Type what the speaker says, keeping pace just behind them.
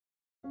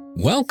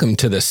Welcome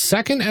to the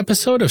second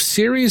episode of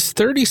Series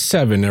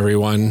 37,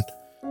 everyone.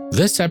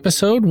 This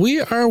episode,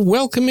 we are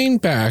welcoming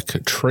back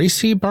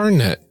Tracy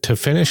Barnett to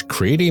finish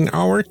creating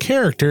our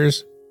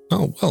characters.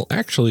 Oh, well,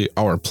 actually,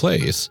 our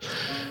plays.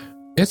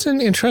 It's an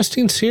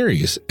interesting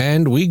series,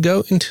 and we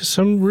go into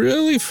some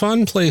really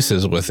fun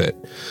places with it.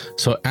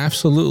 So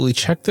absolutely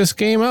check this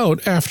game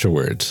out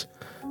afterwards.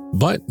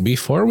 But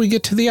before we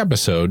get to the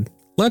episode,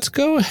 let's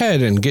go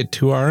ahead and get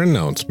to our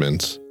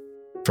announcements.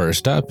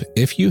 First up,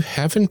 if you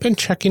haven't been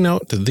checking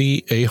out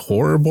the A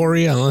Horror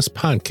Borealis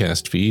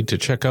podcast feed to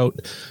check out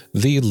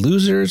the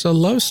Losers a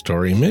Love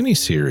Story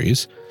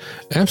miniseries,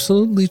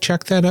 absolutely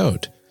check that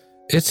out.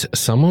 It's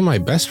some of my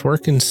best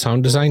work in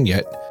sound design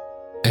yet,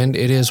 and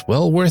it is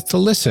well worth the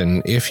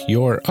listen if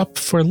you're up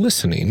for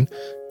listening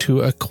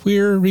to a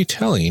queer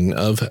retelling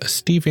of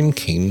Stephen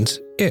King's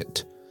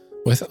It,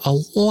 with a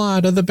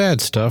lot of the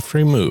bad stuff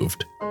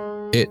removed.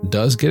 It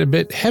does get a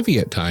bit heavy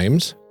at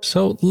times,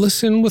 so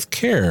listen with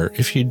care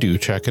if you do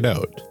check it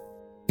out.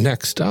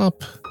 Next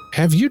up,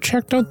 have you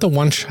checked out the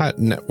One Shot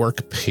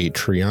Network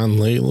Patreon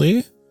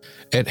lately?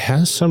 It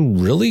has some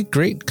really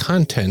great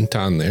content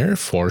on there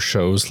for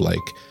shows like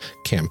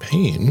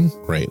Campaign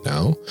right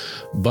now,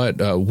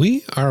 but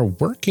we are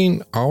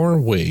working our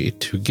way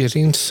to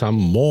getting some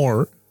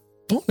more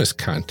bonus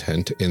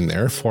content in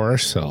there for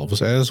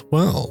ourselves as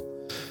well.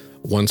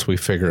 Once we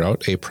figure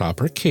out a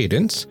proper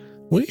cadence,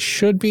 we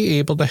should be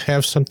able to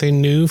have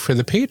something new for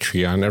the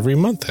Patreon every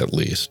month at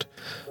least.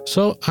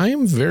 So I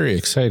am very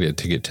excited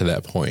to get to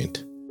that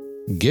point.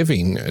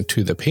 Giving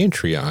to the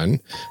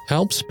Patreon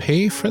helps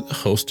pay for the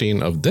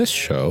hosting of this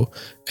show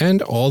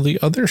and all the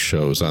other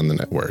shows on the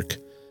network.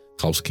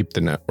 Helps keep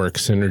the network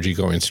synergy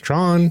going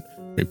strong,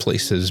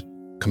 replaces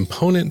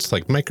components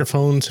like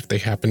microphones if they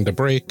happen to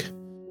break,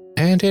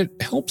 and it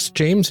helps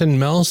James and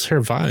Mel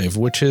survive,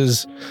 which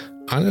is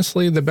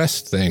honestly the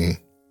best thing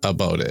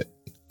about it.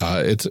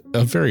 It's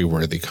a very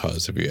worthy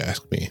cause if you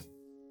ask me.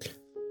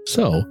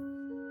 So,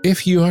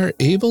 if you are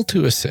able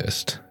to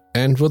assist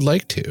and would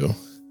like to,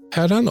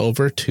 head on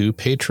over to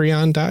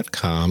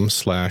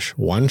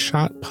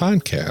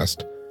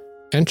patreon.com/oneshotpodcast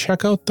and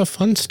check out the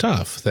fun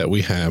stuff that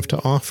we have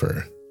to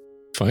offer.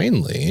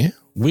 Finally,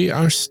 we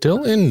are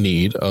still in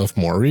need of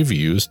more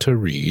reviews to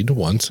read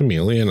once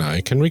Amelia and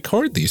I can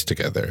record these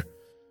together.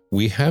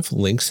 We have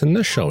links in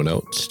the show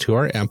notes to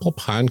our Apple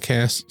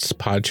Podcasts,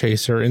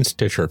 Podchaser, and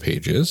Stitcher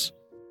pages,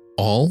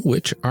 all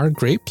which are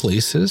great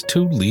places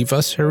to leave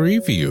us a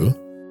review.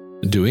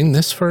 Doing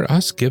this for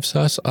us gives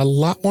us a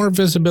lot more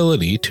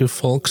visibility to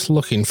folks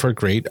looking for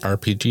great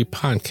RPG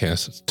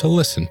podcasts to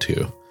listen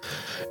to,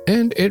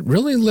 and it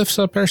really lifts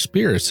up our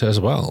spirits as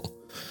well.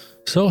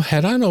 So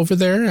head on over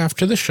there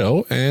after the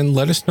show and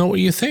let us know what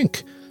you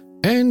think,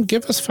 and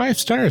give us 5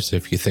 stars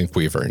if you think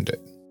we've earned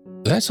it.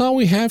 That's all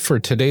we have for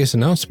today's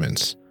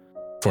announcements.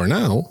 For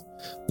now,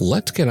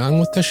 let's get on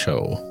with the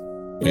show.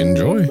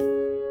 Enjoy.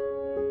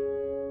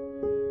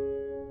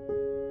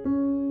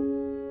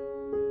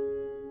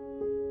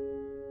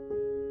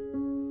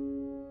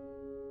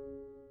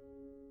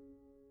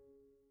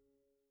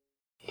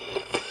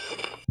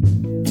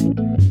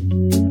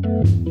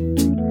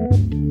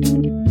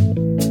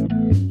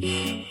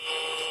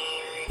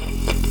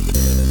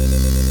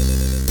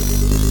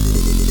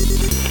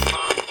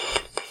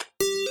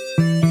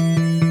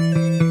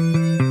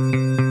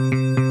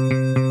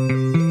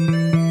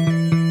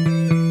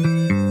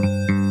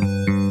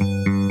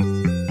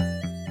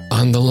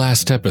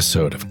 Last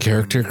episode of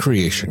Character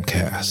Creation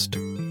Cast,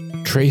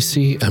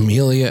 Tracy,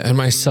 Amelia, and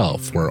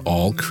myself were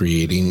all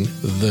creating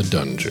the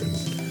dungeon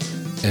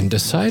and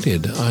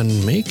decided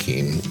on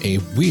making a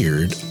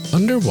weird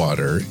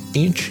underwater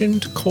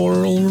ancient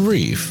coral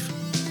reef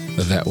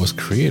that was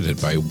created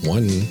by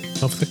one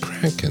of the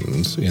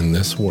krakens in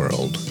this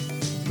world.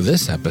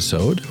 This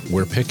episode,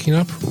 we're picking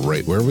up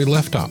right where we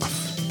left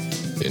off.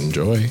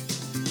 Enjoy.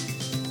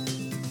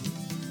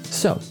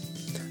 So,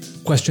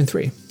 question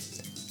 3.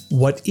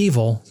 What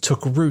evil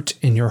took root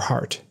in your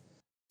heart?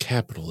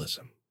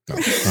 Capitalism. No.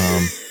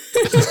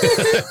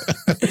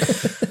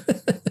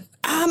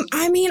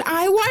 I mean,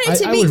 I wanted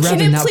to I be. would rather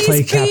can it not please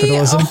play be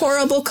capitalism. a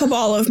horrible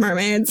cabal of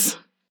mermaids?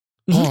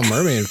 Oh,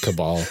 mermaid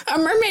cabal. A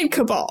mermaid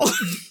cabal.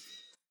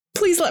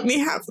 Please let me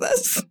have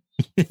this.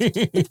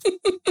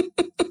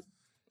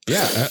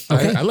 Yeah,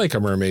 Okay. I like a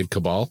mermaid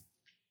cabal.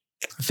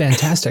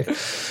 Fantastic.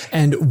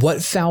 And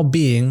what foul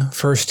being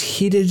first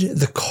heeded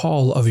the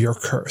call of your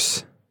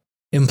curse?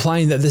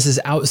 Implying that this is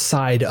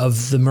outside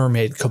of the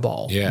mermaid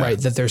cabal, right?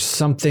 That there's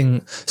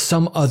something,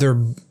 some other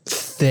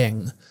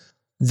thing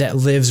that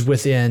lives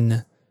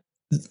within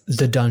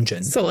the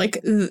dungeon. So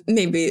like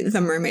maybe the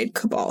mermaid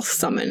cabal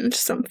summoned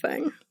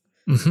something.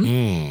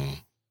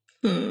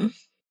 Mm-hmm.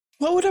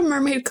 What would a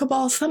mermaid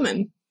cabal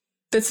summon?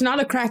 That's not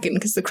a kraken,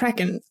 because a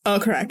kraken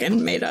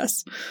made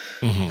us.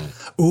 Mm-hmm.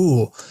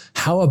 Ooh,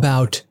 how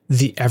about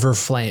the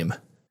Everflame?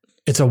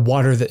 It's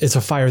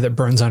a fire that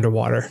burns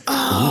underwater.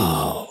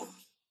 Oh. Ooh.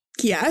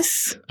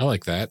 Yes. I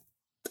like that.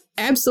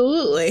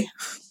 Absolutely.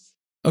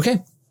 Okay,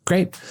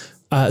 great.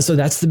 So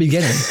that's the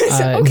beginning.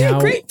 Okay,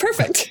 great.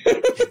 Perfect.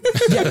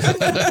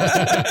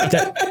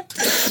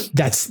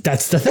 That's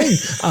the thing.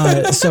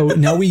 So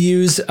now we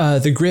use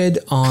the grid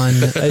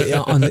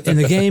in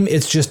the game.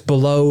 It's just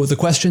below the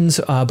questions,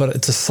 but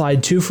it's a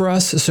slide 2 for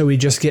us. So we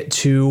just get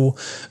to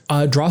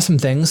draw some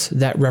things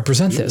that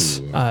represent this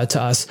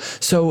to us.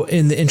 So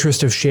in the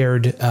interest of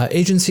shared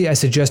agency, I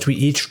suggest we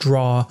each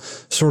draw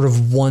sort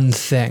of one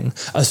thing,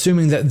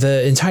 assuming that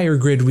the entire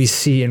grid we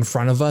see in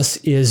front of us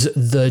is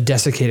the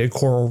desiccated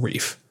coral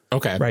reef.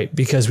 Okay. Right.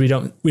 Because we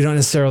don't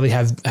necessarily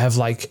have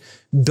like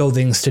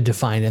buildings to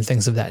define and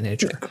things of that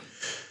nature.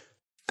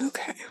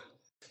 Okay.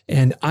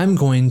 And I'm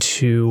going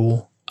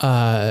to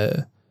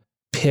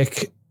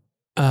pick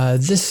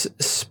this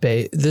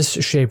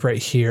shape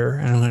right here,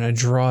 and I'm going to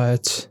draw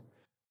it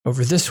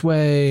over this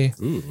way.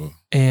 Ooh.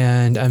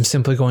 And I'm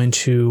simply going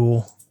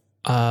to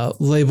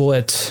label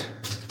it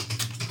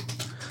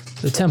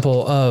the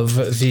Temple of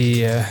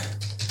the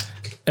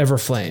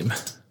Everflame.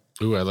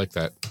 Ooh, I like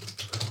that.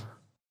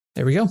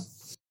 There we go.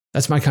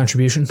 That's my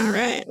contribution. All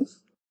right.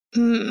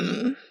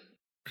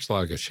 There's a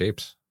lot of good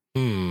shapes.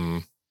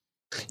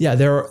 Yeah,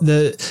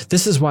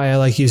 this is why I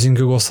like using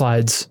Google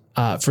Slides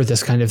for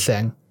this kind of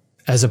thing,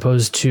 as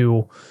opposed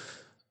to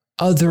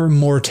other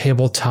more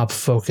tabletop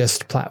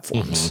focused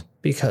platforms,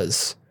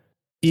 because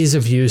ease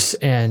of use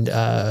and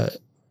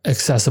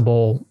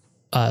accessible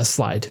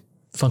slide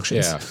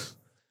functions,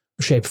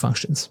 shape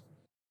functions.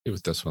 See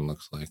what this one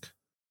looks like.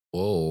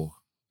 Whoa,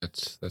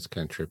 that's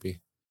kind of trippy.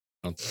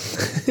 Oh,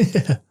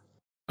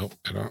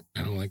 I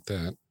don't like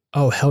that.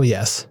 Oh, hell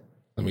yes.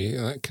 Let me.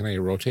 Can I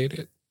rotate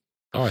it?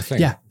 Oh, I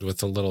think. Yeah. With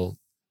the little.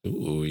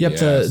 Ooh, yep.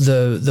 Yes.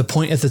 The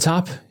point at the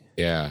top.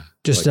 Yeah.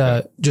 Just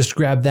like just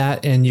grab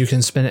that and you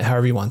can spin it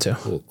however you want to.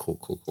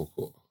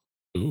 Cool.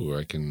 Ooh,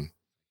 I can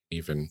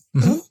even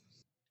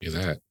do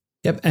that.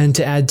 Yep. And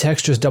to add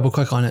text, just double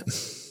click on it.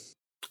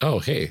 Oh,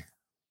 hey,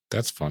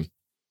 that's fun.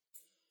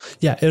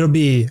 Yeah, it'll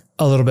be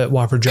a little bit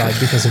whopper job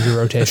because of your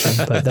rotation,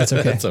 but that's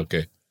okay. That's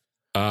okay.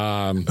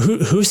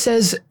 Who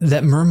says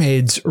that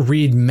mermaids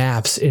read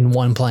maps in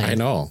one plane? I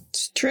know.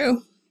 It's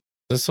true.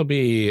 This will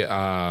be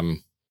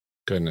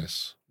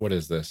goodness. What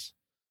is this?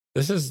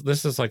 This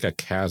is like a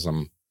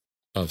chasm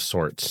of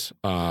sorts.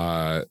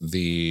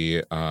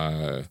 The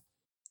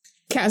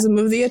Chasm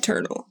of the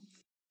Eternal.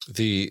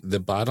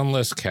 The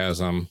bottomless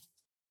chasm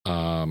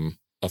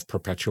of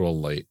perpetual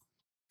light.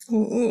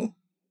 Ooh.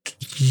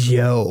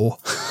 Yo.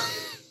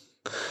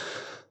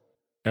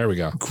 There we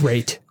go.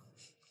 Great.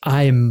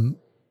 I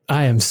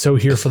am so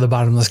here for the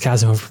bottomless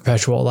chasm of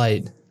perpetual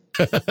light.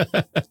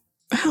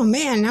 Oh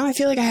man, now I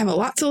feel like I have a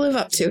lot to live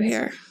up to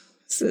here.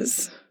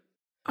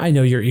 I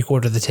know you're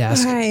equal to the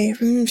task.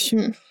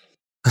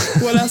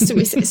 What else do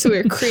we say? So we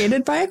were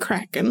created by a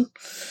kraken.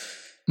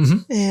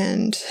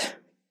 And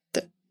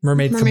the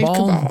Mermaid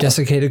Cabal,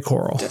 desiccated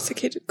coral.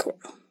 Desiccated coral.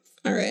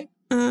 All right.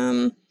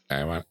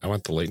 I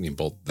want the lightning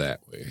bolt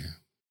that way.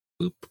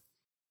 Boop.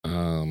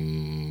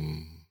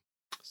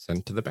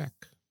 Send to the back.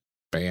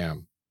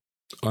 Bam.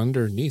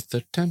 Underneath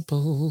the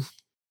temple.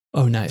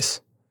 Oh,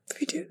 nice.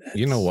 We do that.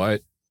 You know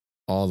what?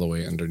 All the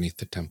way underneath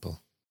the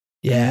temple.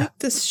 Yeah.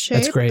 This shape.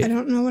 That's great. I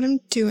don't know what I'm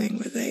doing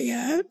with it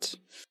yet.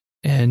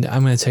 And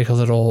I'm going to take a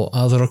little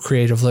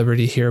creative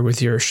liberty here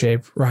with your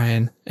shape,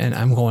 Ryan, and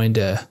I'm going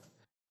to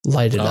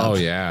light it up. Oh,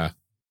 yeah.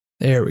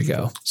 There we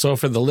go. So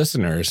for the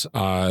listeners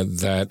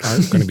that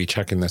aren't going to be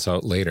checking this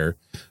out later,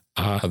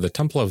 the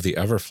Temple of the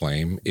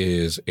Everflame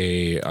is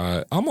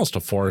almost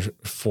a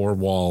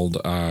four-walled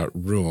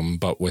room,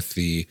 but with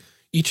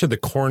each of the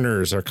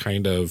corners are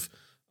kind of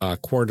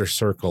quarter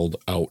circled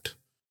out.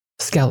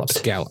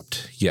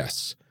 Scalloped,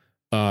 yes.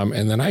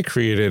 And then I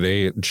created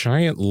a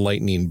giant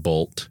lightning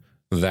bolt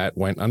that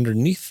went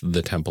underneath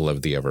the Temple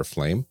of the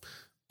Everflame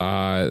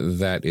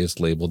that is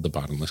labeled the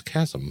Bottomless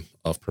Chasm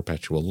of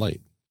Perpetual Light.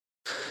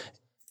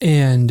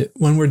 And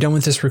when we're done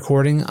with this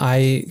recording,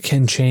 I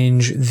can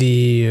change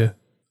the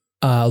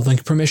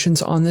link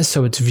permissions on this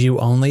so it's view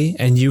only,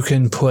 and you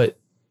can put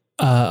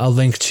a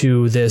link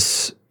to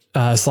this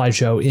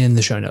slideshow in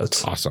the show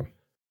notes. Awesome.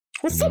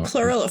 What's the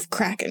plural of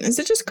kraken? Is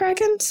it just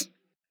krakens?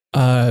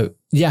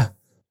 Yeah.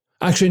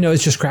 Actually, no,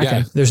 it's just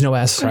kraken. Yeah. There's no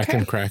S.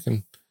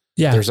 Kraken.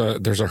 Yeah.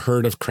 There's a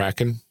herd of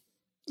kraken.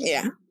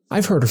 Yeah.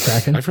 I've heard of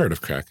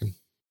kraken.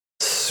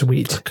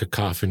 Sweet. A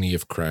cacophony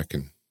of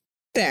kraken.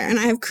 There, and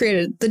I have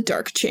created the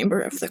dark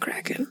chamber of the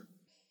kraken.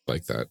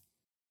 Like that.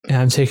 And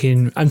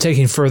I'm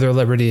taking further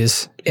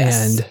liberties.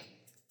 Yes. And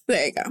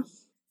there you go.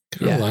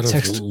 Got a lot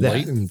of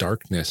light and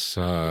darkness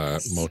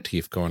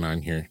motif going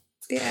on here.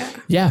 Yeah.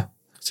 Yeah.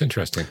 It's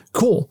interesting.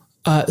 Cool.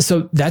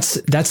 So that's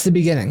the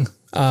beginning.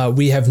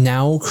 We have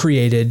now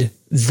created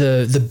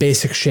the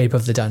basic shape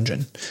of the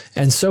dungeon.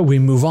 And so we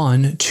move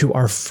on to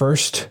our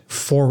first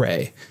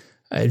foray.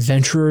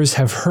 Adventurers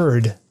have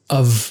heard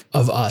of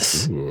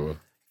us. Ooh.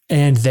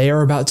 And they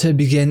are about to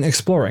begin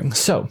exploring.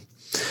 So,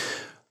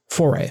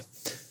 foray.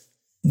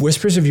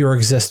 Whispers of your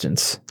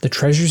existence, the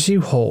treasures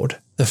you hold,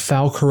 the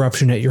foul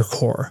corruption at your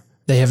core.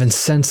 They have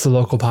incensed the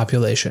local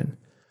population.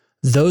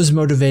 Those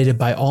motivated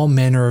by all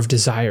manner of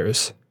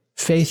desires.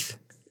 Faith,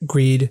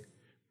 greed,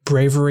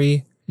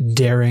 bravery,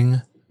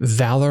 daring,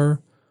 valor,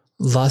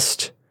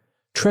 lust,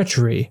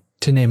 treachery,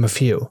 to name a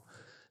few.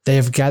 They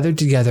have gathered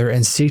together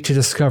and seek to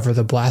discover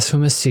the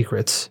blasphemous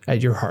secrets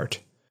at your heart.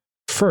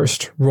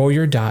 First, roll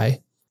your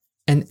die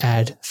and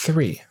add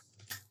 3.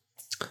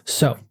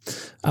 So,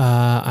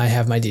 I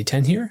have my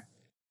D10 here.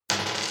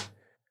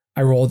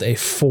 I rolled a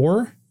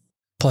 4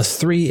 plus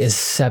 3 is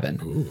 7.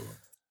 Ooh.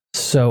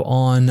 So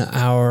on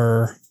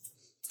our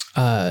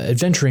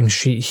adventuring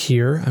sheet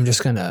here, I'm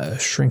just going to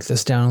shrink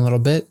this down a little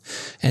bit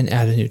and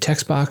add a new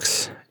text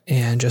box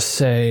and just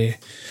say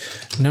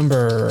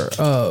number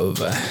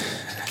of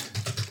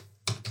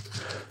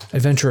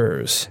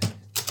adventurers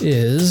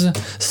is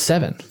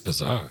 7.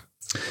 Huzzah.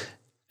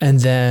 And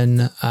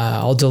then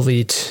I'll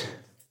delete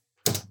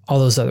all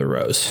those other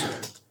rows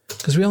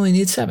because we only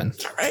need 7.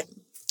 All right.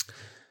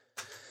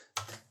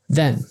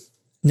 Then,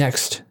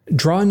 next,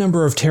 draw a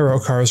number of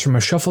tarot cards from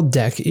a shuffled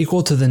deck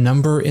equal to the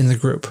number in the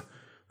group.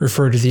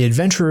 Refer to the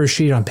adventurer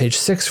sheet on page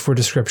 6 for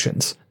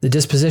descriptions, the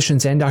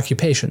dispositions and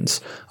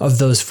occupations of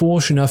those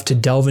foolish enough to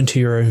delve into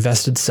your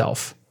invested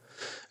self.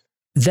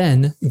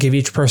 Then, give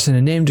each person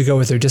a name to go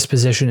with their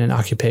disposition and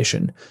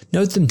occupation.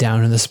 Note them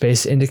down in the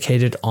space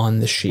indicated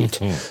on the sheet.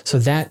 Mm-hmm. So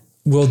that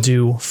we'll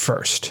do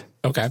first.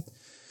 Okay.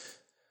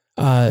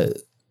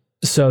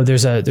 So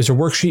there's a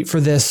worksheet for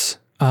this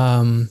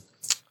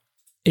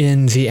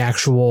in the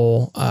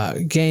actual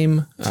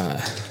game.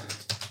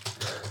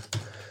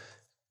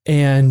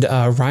 And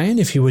Ryan,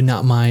 if you would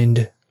not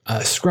mind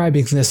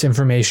scribing this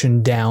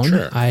information down,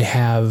 sure.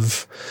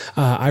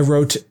 I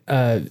wrote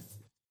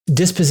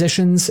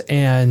dispositions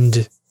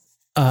and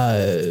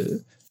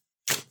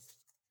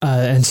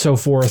so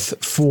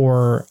forth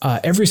for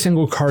every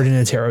single card in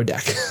a tarot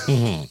deck.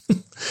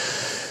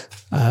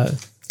 Mm-hmm.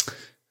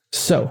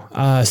 So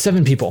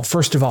 7 people.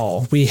 First of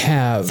all, we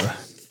have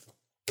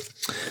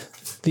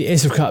the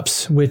Ace of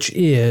Cups, which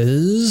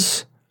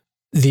is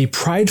the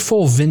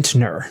Prideful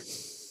Vintner. How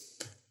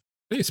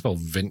do you spell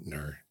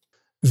Vintner?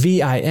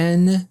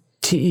 Vinter.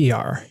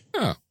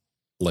 Oh,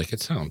 like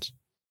it sounds.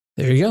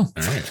 There you go. All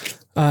right.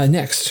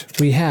 Next,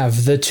 we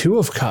have the Two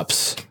of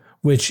Cups,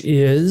 which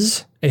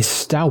is a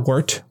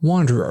Stalwart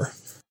Wanderer.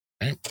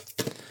 Right.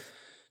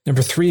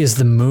 Number 3 is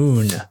the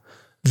Moon.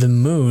 The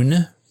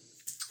Moon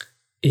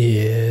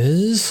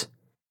is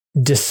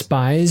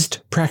Despised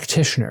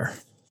Practitioner.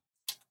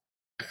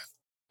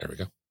 There we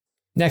go.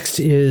 Next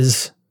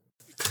is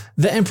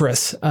the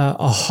Empress,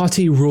 a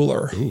haughty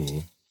ruler.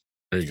 Ooh,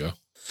 there you go.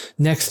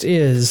 Next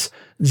is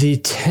the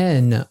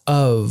 10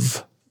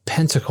 of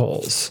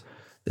Pentacles.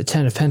 The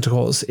 10 of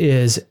Pentacles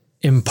is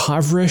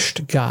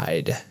Impoverished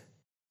Guide.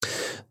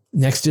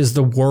 Next is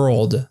the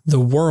World. The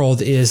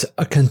World is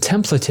a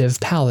Contemplative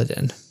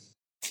Paladin.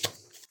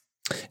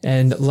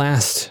 And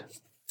last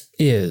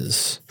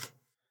is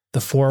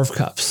the 4 of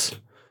Cups.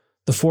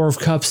 The 4 of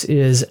Cups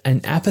is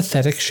an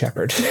Apathetic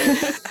Shepherd.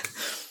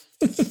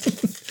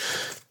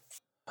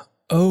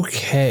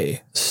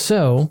 Okay,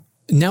 so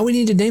now we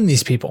need to name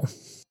these people.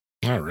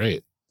 All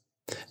right.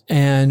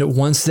 And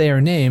once they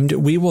are named,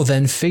 we will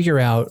then figure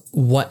out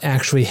what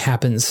actually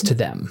happens to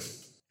them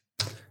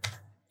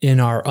in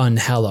our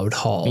unhallowed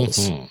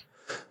halls. Mm-hmm.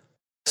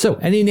 So,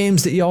 any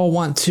names that y'all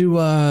want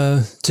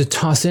to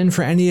toss in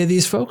for any of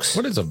these folks?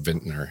 What is a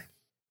vintner?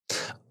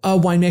 A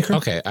winemaker.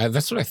 Okay,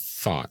 that's what I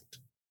thought.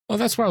 Well,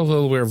 that's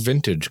probably where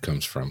vintage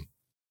comes from.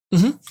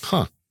 Mm-hmm.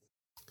 Huh.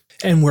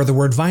 And where the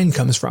word vine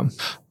comes from.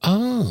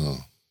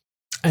 Oh.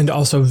 And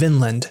also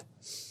Vinland.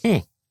 Hmm.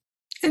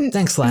 And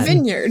thanks,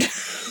 Latin. Vineyard.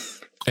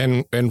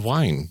 And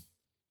wine.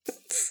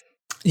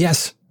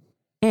 Yes.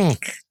 Hmm.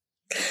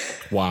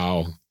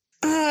 Wow.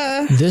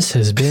 This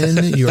has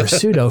been your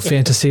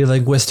pseudo-fantasy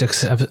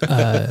linguistics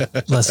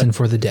lesson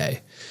for the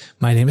day.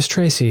 My name is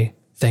Tracy.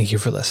 Thank you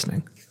for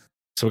listening.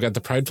 So we got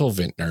the Prideful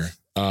Vintner.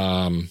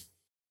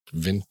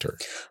 Vinter.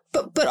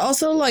 But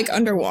also like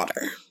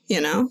underwater,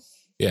 you know?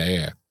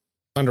 Yeah.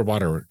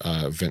 Underwater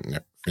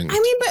vintner. I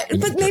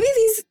mean, but maybe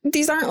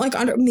these aren't like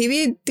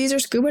maybe these are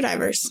scuba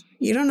divers.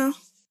 You don't know.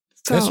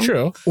 So. That's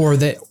true. Or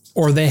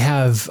they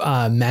have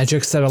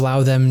magics that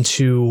allow them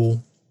to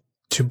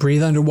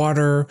breathe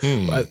underwater.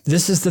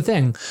 This is the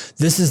thing.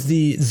 This is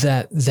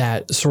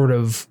that sort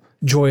of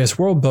joyous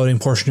world building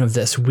portion of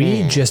this.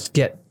 We just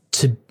get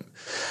to,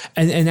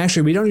 and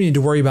actually we don't need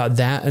to worry about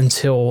that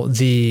until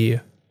the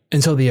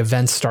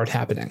events start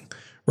happening,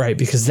 right?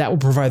 Because that will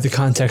provide the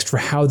context for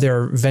how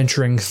they're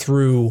venturing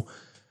through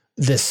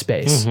this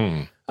space.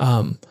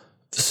 Mm-hmm.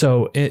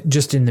 So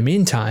just in the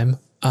meantime,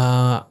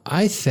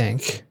 I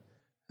think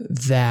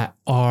that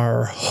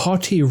our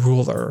haughty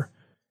ruler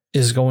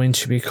is going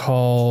to be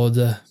called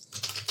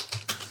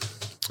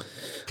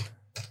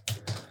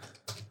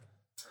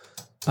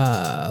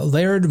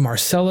Laird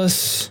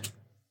Marcellus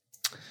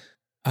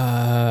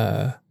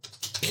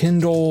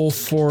Kindle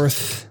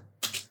Forth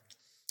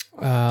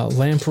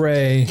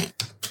Lamprey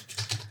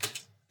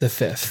the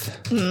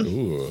Fifth.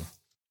 Ooh.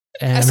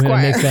 And Esquire.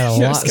 I'm going to make that a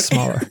lot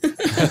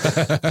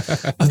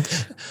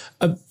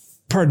smaller.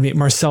 Pardon me,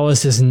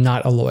 Marcellus is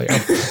not a lawyer.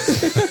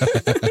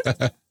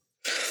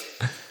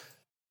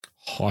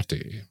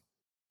 Haughty.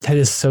 That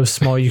is so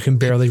small you can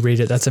barely read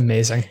it. That's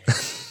amazing.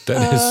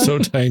 That is so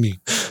tiny.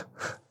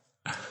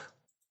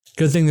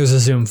 Good thing there's a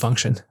zoom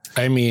function.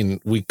 I mean,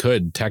 we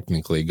could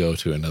technically go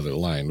to another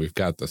line. We've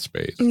got the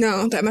space.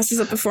 No, that messes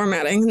up the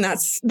formatting. And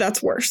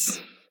that's worse.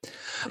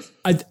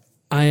 I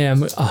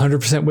am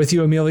 100% with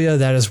you, Amelia.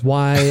 That is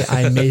why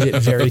I made it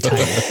very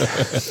tiny.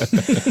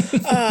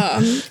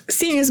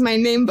 Seeing as my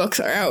name books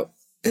are out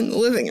in the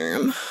living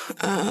room,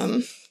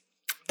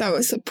 that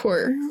was a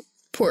poor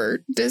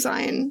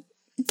design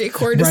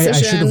decor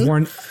decision.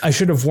 Right, I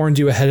should have warned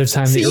you ahead of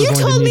time. So that you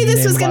told me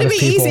this was going to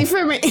be easy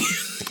for me.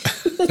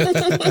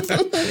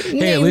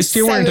 Hey, at least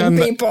you weren't on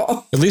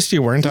at least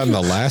you weren't on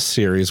the last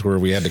series where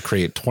we had to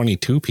create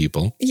 22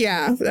 people.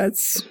 Yeah,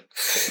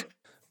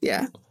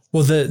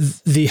 Well,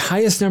 the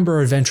highest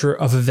number of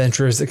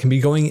adventurers that can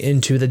be going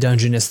into the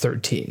dungeon is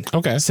 13.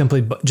 Okay.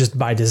 Simply just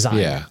by design.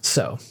 Yeah.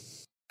 So.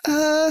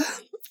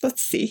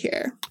 Let's see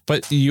here.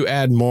 But you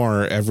add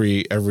more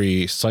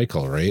every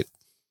cycle, right?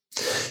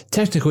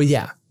 Technically,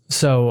 yeah.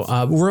 So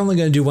we're only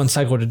going to do one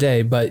cycle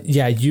today, but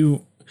yeah,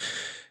 you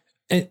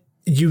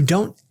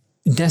don't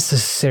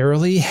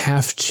necessarily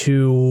have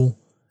to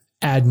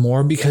add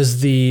more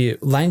because the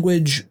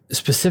language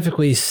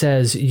specifically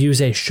says use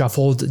a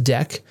shuffled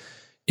deck,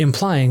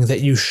 implying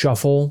that you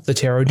shuffle the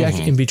tarot deck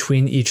in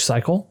between each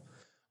cycle,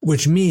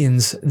 which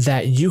means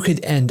that you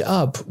could end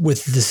up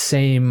with the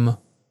same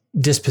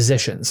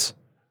dispositions,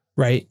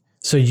 right?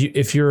 So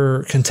if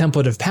your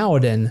contemplative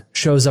paladin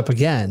shows up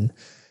again,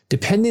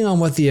 depending on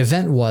what the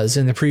event was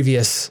in the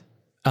previous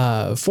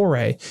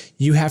foray,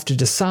 you have to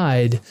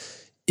decide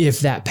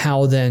if that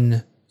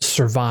paladin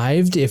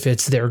survived, if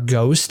it's their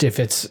ghost, if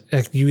it's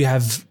you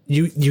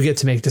get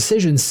to make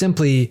decisions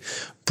simply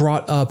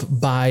brought up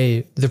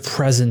by the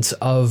presence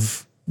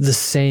of the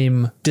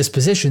same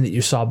disposition that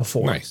you saw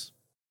before. Nice.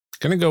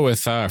 Gonna go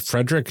with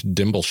Frederick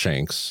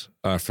Dimbleshanks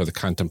for the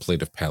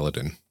contemplative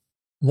paladin.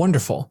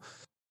 Wonderful.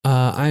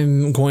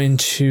 I'm going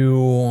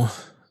to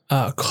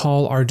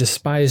call our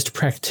despised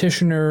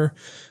practitioner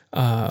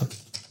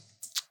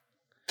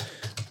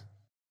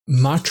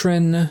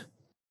Matrin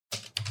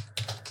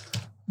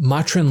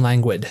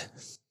Languid.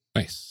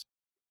 Nice.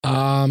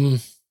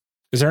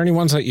 Is there any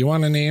ones that you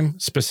want to name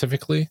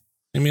specifically,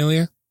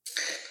 Amelia?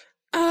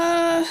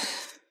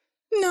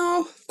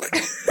 No.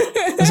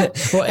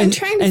 Well, I'm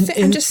trying to think.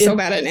 I'm just so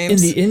bad at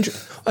names.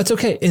 That's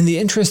okay. In the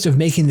interest of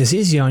making this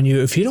easy on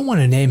you, if you don't want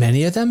to name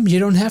any of them, you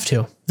don't have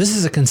to. This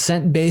is a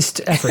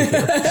consent-based effort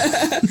here.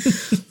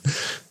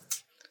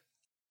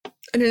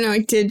 I don't know. I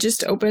did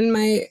just open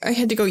I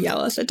had to go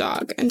yell at the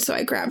dog. And so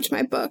I grabbed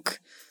my book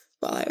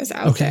while I was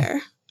out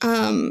there.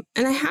 And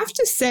I have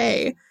to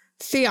say,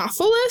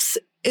 Theophilus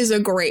is a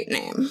great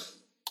name.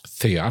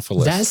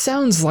 Theophilus. That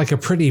sounds like a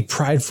pretty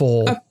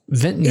prideful,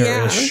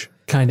 vintnerish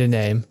kind of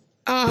name.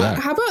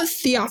 How about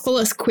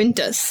Theophilus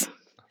Quintus?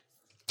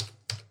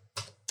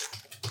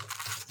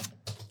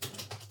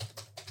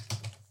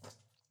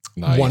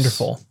 Nice.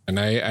 Wonderful. And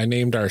I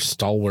named our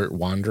stalwart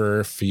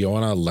wanderer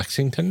Fiona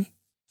Lexington.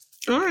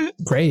 All right.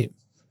 Great.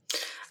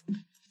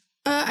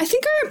 I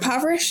think our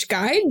impoverished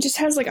guide just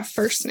has like a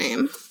first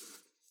name.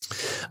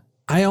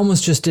 I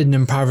almost just did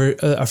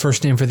a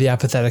first name for the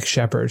apathetic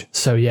shepherd.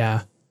 So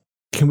yeah.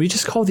 Can we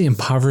just call the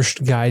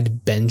impoverished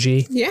guide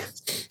Benji? Yeah.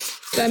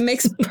 That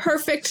makes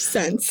perfect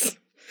sense.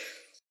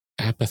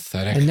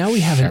 Apathetic. And now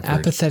we have an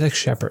apathetic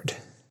shepherd.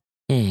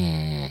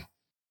 I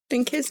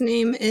think his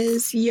name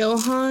is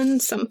Johann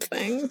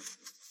something.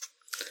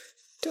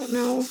 Don't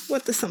know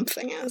what the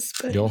something is,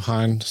 but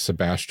Johann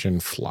Sebastian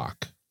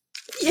Flock.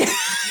 Yeah.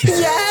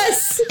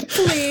 Yes,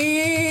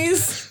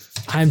 please.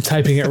 I'm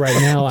typing it right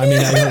now. I mean,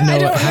 I don't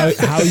know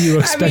how you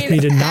expect me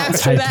to not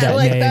type that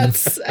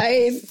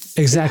name.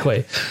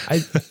 Exactly.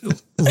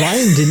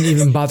 Ryan didn't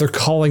even bother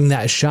calling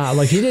that shot.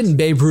 Like, he didn't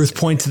Babe Ruth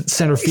point to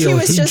center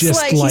field. He just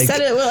he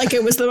said it like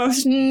it was the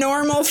most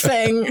normal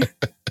thing.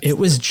 It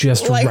was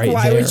just like, right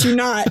why there. would you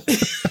not?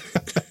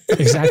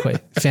 Exactly.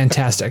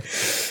 Fantastic.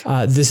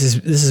 This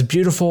is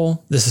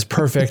beautiful. This is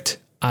perfect.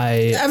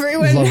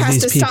 Everyone has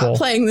to stop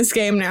playing this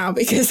game now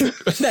because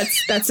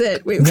that's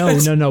it.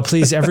 No.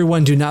 Please,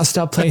 everyone, do not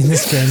stop playing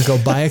this game.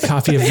 Go buy a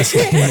copy of this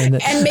game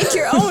and make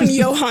your own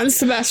Johann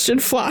Sebastian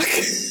Flock.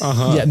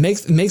 Yeah,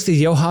 make the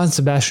Johann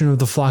Sebastian of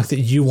the Flock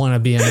that you want to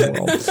be in the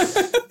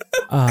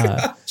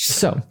world.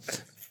 So,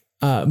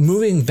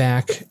 moving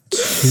back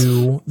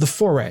to the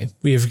foray,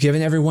 we have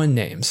given everyone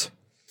names.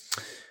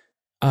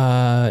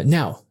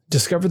 Now,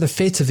 discover the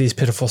fates of these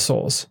pitiful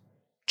souls.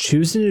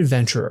 Choose an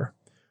adventurer.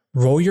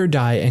 Roll your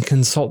die and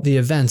consult the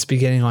events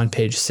beginning on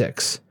page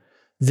 6.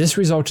 This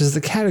result is the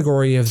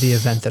category of the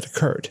event that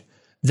occurred.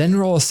 Then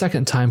roll a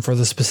second time for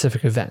the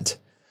specific event.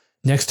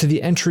 Next to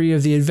the entry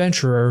of the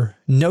adventurer,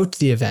 note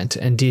the event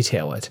and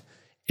detail it.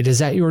 It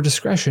is at your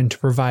discretion to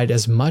provide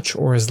as much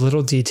or as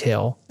little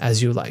detail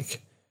as you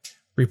like.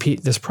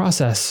 Repeat this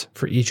process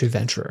for each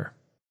adventurer.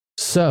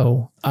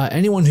 So,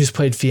 anyone who's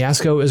played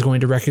Fiasco is going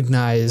to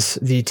recognize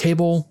the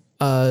table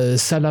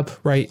setup,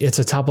 right? It's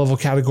a top-level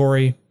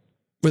category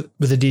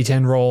with a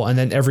D10 roll, and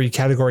then every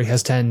category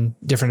has 10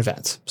 different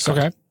events. So,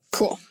 okay,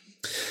 cool.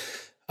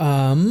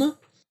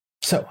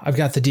 So I've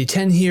got the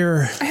D10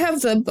 here. I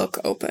have the book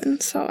open,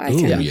 so I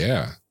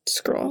can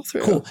scroll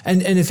through. Cool.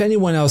 And if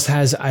anyone else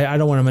has, I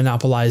don't want to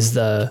monopolize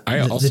the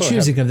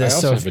choosing of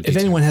this. So if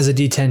anyone has a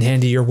D10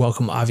 handy, you're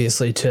welcome,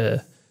 obviously,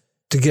 to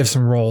give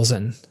some rolls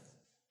in.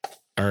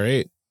 All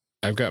right.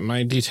 I've got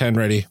my D10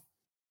 ready.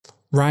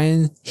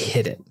 Ryan,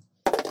 hit it.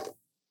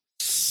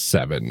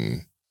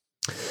 7.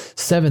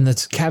 7.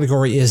 That's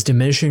category is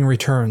diminishing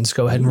returns.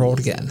 Go ahead and roll it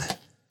again.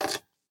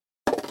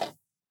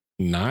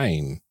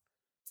 9.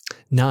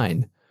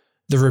 9.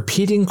 The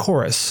repeating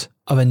chorus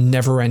of a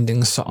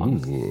never-ending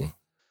song. Ooh.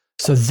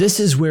 So this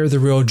is where the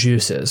real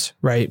juice is,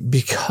 right?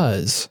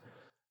 Because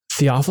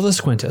Theophilus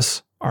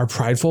Quintus, our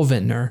prideful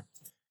vintner,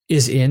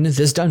 is in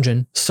this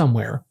dungeon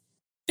somewhere.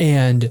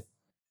 And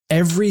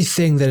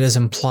everything that is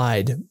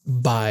implied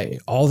by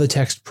all the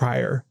text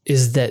prior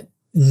is that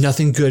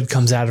nothing good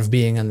comes out of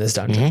being in this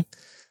dungeon. Mm-hmm.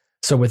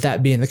 So with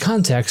that being the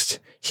context,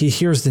 he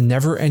hears the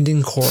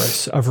never-ending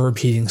chorus of a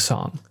repeating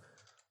song.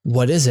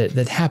 What is it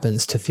that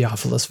happens to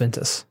Theophilus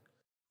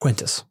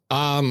Quintus?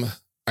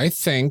 I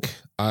think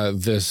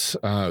this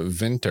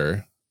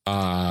vintner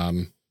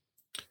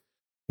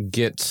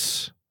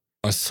gets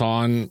a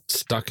song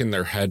stuck in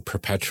their head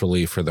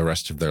perpetually for the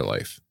rest of their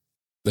life.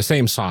 The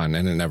same song,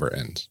 and it never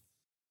ends.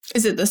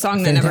 Is it the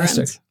song that never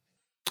ends?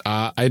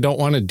 I don't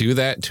want to do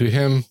that to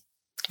him.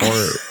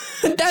 Or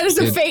that is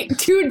a fate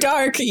too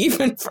dark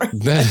even for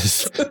that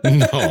is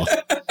no.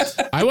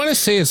 I want to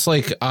say it's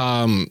like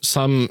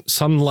some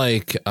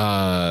like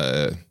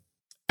I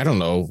don't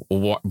know,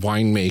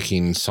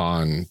 winemaking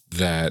song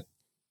that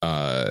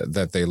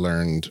they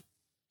learned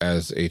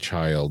as a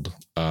child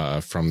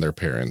from their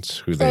parents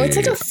who they it's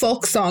like a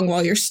folk song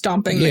while you're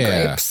stomping the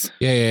grapes.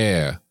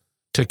 Yeah.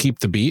 To keep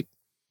the beat.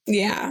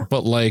 Yeah.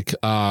 But like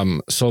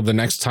so the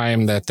next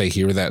time that they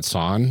hear that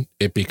song,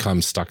 it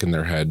becomes stuck in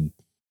their head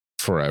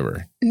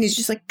forever. And he's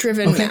just like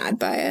driven mad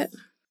by it.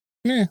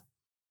 Yeah.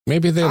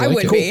 Maybe they I like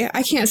would it. be.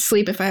 I can't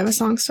sleep if I have a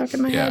song stuck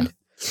in my head.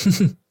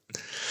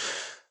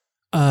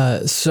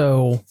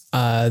 So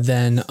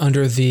then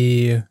under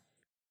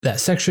that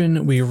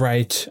section, we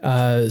write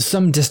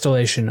some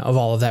distillation of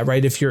all of that,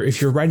 right? If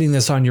you're writing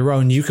this on your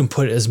own, you can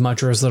put as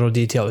much or as little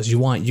detail as you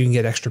want. You can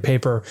get extra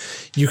paper.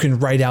 You can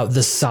write out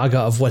the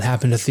saga of what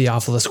happened to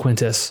Theophilus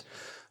Quintus.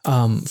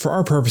 For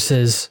our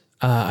purposes,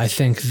 I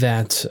think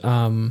that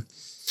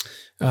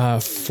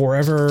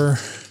forever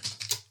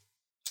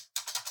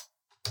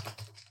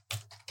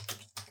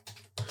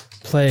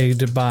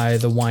plagued by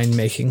the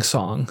winemaking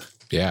song.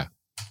 Yeah.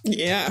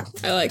 Yeah,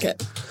 I like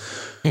it.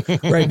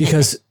 Right,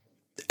 because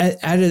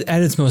at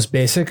its most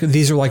basic,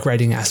 these are like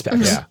writing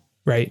aspects. Yeah.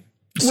 Right.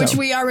 Which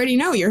we already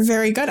know you're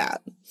very good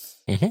at.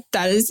 Mm-hmm.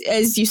 That is,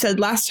 as you said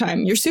last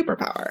time, your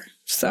superpower.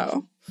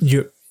 So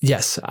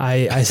yes,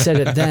 I said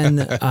it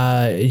then.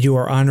 You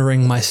are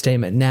honoring my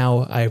statement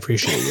now. I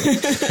appreciate you.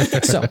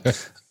 So,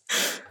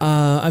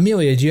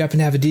 Amelia, do you happen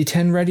to have a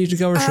D10 ready to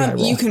go, or should I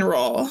roll? You can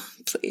roll,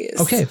 please.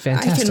 Okay,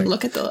 fantastic. I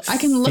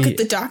can look at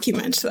the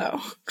document though.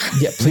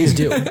 Yeah, please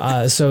do.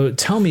 So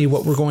tell me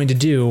what we're going to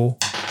do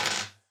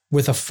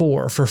with a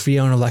 4 for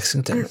Fiona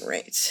Lexington. All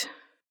right.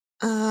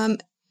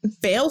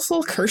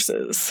 Baleful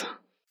curses.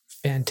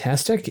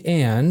 Fantastic.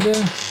 And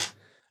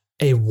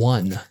a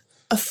 1.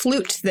 A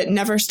flute that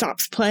never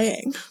stops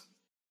playing.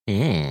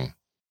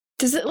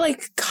 Does it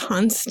like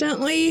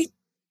constantly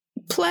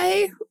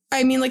play?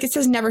 I mean, like it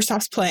says never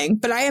stops playing,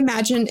 but I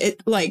imagine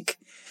it like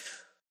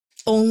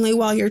only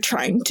while you're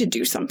trying to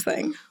do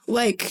something.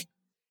 Like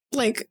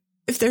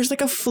if there's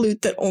like a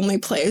flute that only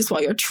plays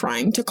while you're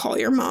trying to call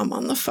your mom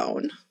on the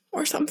phone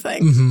or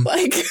something. Mm-hmm.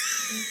 Like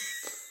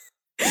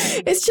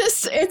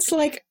it's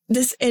like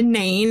this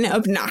inane,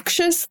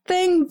 obnoxious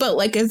thing, but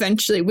like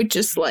eventually would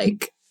just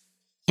like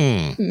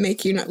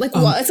make you not like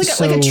it's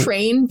like a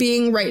train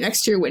being right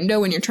next to your window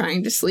when you're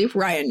trying to sleep.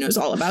 Ryan knows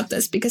all about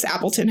this because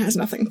Appleton has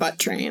nothing but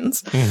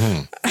trains.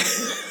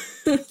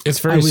 Mm-hmm. It's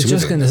very I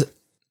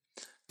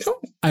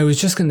was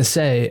just gonna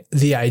say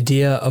the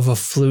idea of a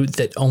flute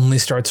that only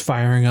starts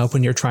firing up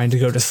when you're trying to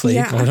go to sleep.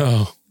 Yeah. Oh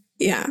no.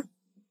 Yeah.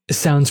 It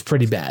sounds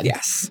pretty bad.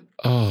 Yes.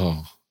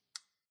 Oh.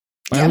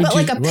 Yeah, but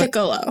like a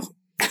piccolo.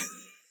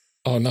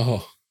 Oh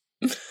no.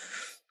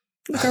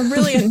 Like a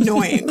really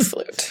annoying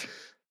flute.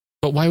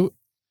 But why?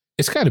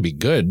 It's got to be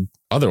good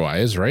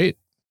otherwise, right?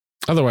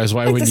 Otherwise,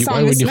 why would you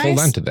hold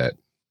on to that?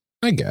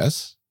 I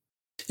guess.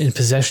 In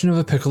possession of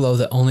a piccolo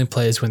that only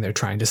plays when they're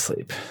trying to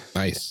sleep.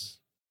 Nice.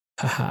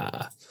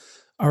 Haha.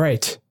 All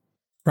right.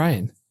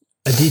 Ryan,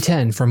 a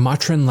D10 for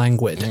Matron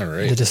Languid,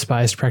 the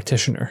despised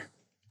practitioner.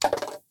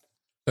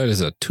 That is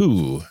a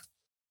 2.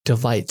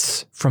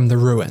 Delights from the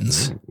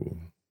ruins. Ooh.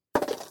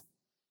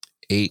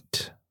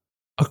 8.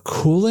 A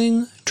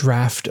cooling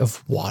draft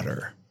of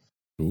water.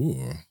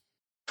 Ooh.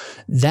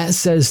 That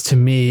says to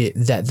me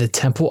that the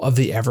Temple of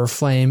the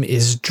Everflame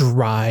is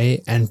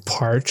dry and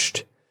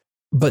parched,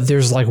 but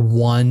there's like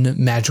one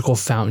magical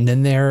fountain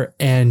in there,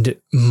 and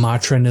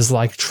Matron is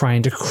like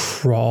trying to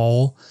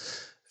crawl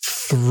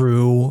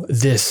through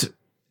this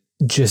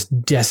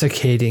just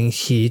desiccating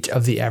heat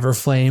of the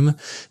Everflame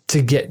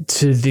to get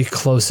to the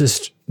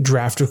closest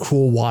draft of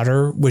cool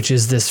water, which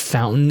is this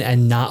fountain,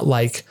 and not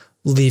like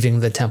leaving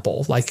the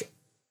temple like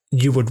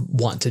you would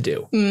want to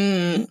do.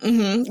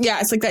 Mm-hmm. Yeah,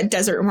 it's like that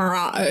desert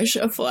mirage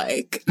of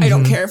like, I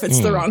don't care if it's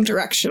the wrong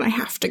direction, I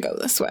have to go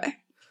this way.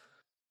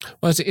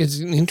 Well, it's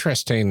an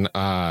interesting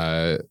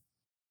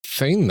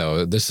thing,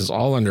 though. This is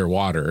all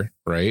underwater,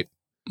 right?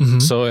 Mm-hmm.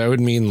 So it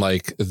would mean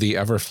like the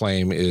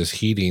Everflame is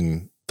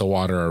heating the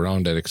water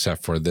around it,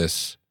 except for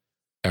this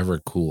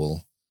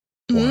Evercool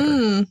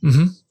water.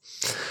 Mm-hmm.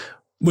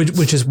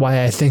 Which is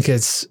why I think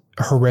it's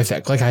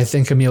horrific. Like, I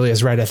think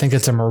Amelia's right. I think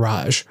it's a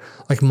mirage.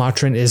 Like,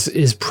 Matrin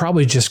is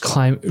probably just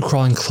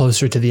crawling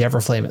closer to the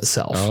Everflame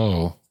itself.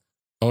 Oh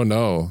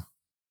no.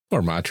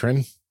 Poor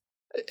Matrin.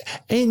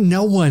 Ain't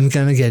no one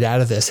gonna get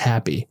out of this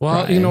happy. Well,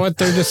 Ryan. You know what?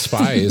 They're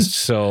despised,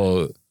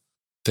 so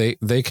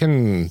they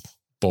can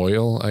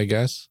boil, I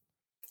guess.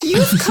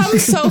 You've come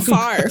so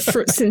far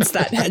since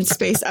that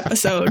Headspace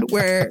episode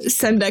where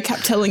Senda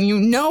kept telling you,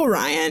 no,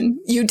 Ryan,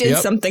 you did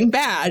something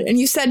bad. And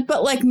you said,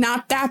 but like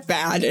not that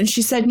bad. And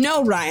she said,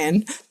 no,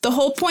 Ryan, the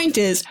whole point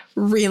is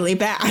really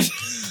bad.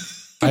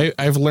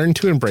 I've learned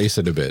to embrace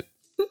it a bit.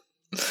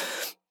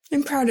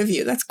 I'm proud of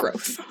you. That's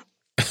growth.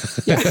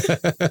 Yeah.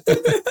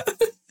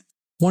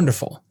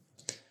 Wonderful.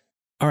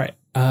 All right.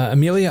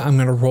 Amelia, I'm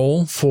going to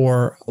roll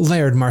for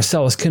Laird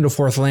Marcellus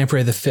Kindleforth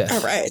Lamprey V. All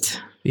right.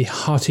 The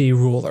haughty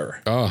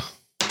ruler. Oh.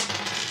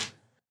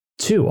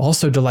 2,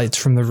 also delights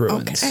from the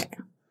ruins. Okay.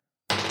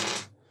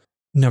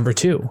 Number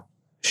 2,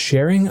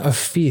 sharing a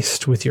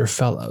feast with your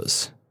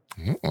fellows.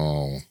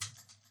 Oh.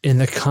 In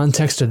the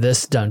context of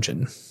this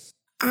dungeon.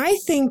 I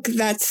think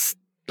that's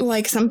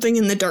like something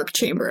in the dark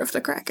chamber of the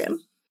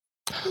Kraken,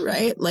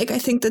 right? Like, I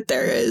think that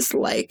there is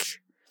like,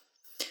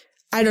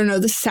 I don't know,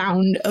 the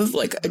sound of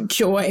like a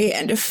joy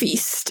and a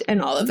feast and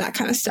all of that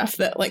kind of stuff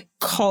that like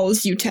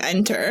calls you to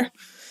enter.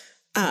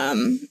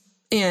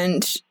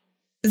 And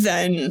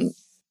then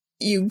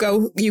you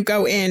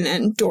go in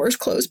and doors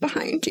close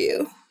behind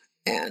you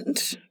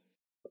and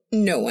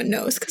no one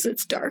knows because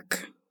it's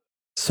dark.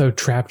 So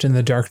trapped in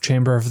the dark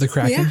chamber of the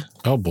Kraken? Yeah.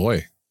 Oh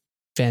boy.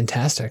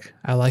 Fantastic.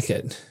 I like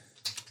it.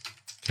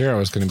 Here I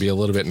was going to be a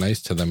little bit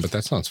nice to them, but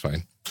that sounds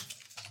fine.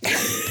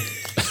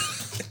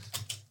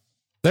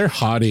 They're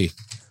haughty.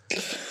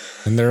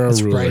 And they're a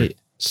ruler. Right.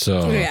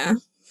 So yeah.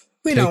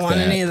 We don't want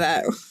any of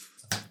that.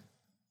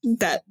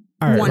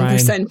 All right,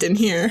 1% in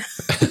here.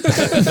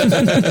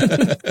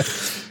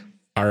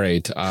 All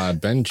right,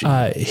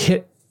 Benji.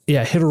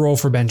 Hit a roll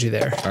for Benji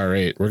there. All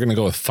right, we're gonna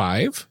go with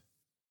 5.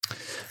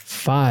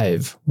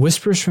 5.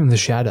 Whispers from the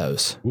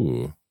shadows.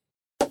 Ooh.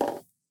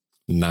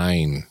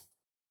 9.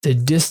 The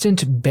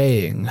distant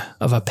baying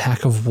of a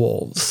pack of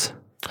wolves.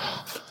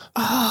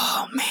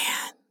 Oh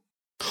man.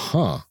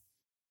 Huh.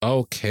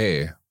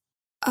 Okay.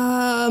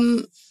 Are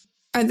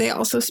they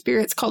also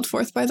spirits called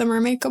forth by the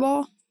Mermaid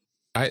Cabal?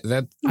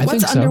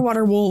 What's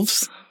underwater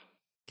wolves?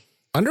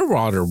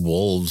 Underwater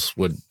wolves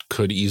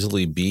could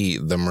easily be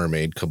the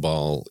Mermaid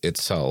Cabal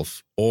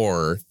itself,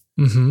 or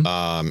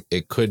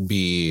it could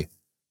be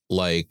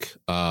like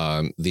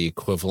the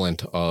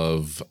equivalent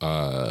of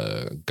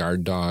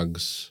guard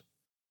dogs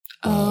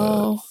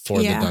for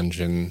the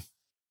dungeon.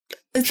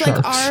 It's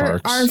like our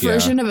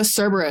version of a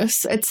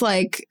Cerberus. It's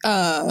like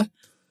an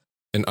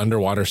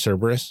underwater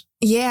Cerberus.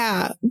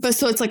 Yeah, but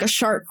so it's like a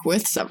shark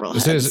with several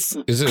heads.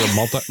 Is it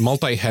a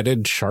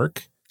multi-headed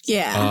shark?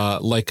 Yeah.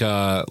 Like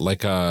a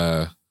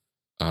hydra.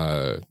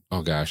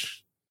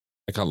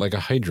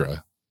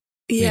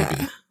 Yeah.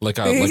 Maybe. Like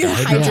a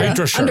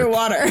hydra shark.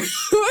 Underwater.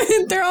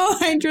 They're all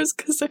hydras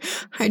because they're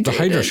hydrated. The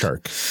hydra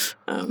shark.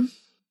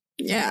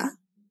 Yeah.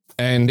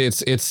 And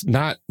it's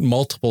not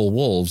multiple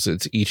wolves,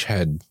 it's each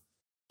head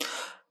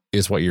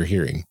is what you're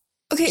hearing.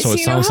 Okay, so it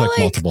sounds like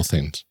multiple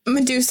things.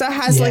 Medusa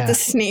has like the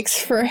snakes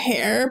for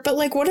hair, but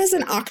like what is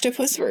an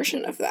octopus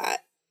version of that?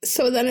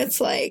 So then it's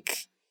like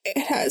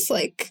it has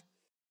like,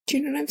 do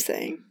you know what I'm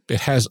saying? It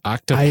has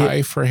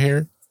octopi for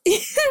hair.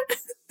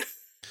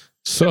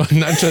 So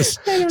not just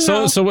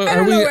so I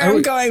don't know where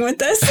I'm going with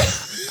this.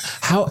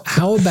 How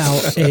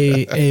about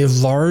a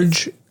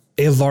large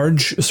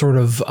sort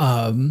of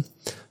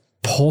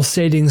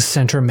pulsating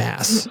center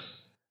mass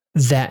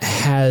that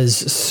has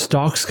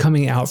stalks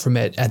coming out from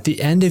it. At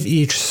the end of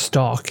each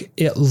stalk,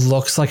 it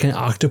looks like an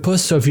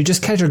octopus. So if you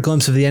just catch a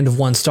glimpse of the end of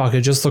one stalk, it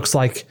just looks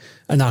like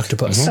an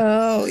octopus.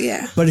 Oh,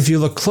 yeah. But if you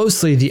look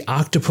closely, the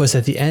octopus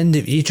at the end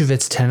of each of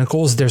its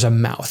tentacles, there's a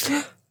mouth.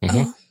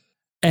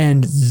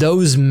 And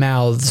those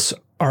mouths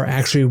are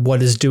actually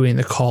what is doing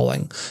the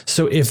calling.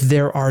 So if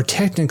there are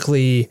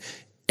technically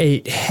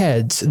 8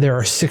 heads, there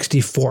are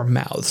 64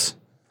 mouths.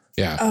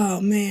 Yeah. Oh,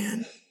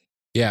 man.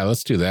 Yeah,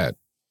 let's do that.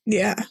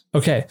 Yeah.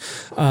 Okay.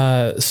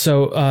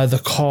 So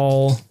the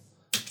call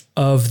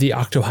of the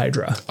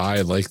Octohydra. I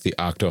like the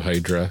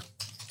Octohydra.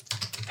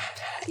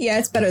 Yeah,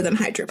 it's better than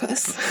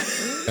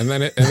Hydropus. And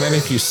then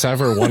if you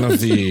sever one of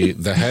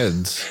the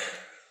heads,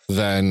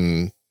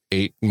 then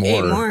 8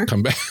 more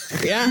come back.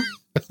 Yeah.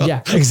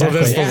 Yeah, exactly.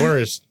 Oh, that's the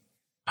worst.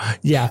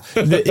 Yeah,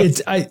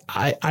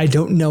 I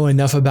don't know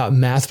enough about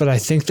math, but I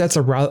think that's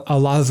a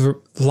lot of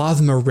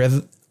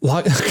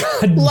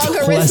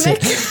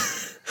Logarithmic?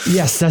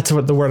 Yes, that's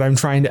what the word I'm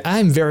trying to.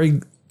 I'm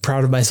very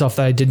proud of myself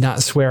that I did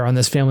not swear on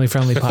this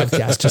family-friendly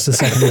podcast just a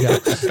second ago.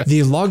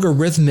 The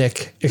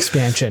logarithmic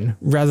expansion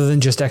rather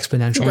than just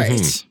exponential.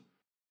 Right.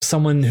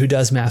 Someone who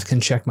does math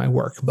can check my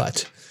work,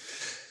 but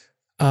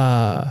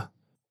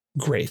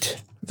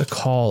great. The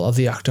Call of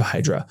the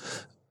Octohydra.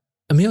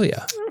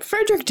 Amelia.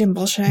 Frederick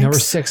Dimbleshanks. Number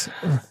 6.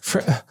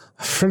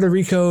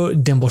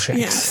 Frederico Dimbleshanks.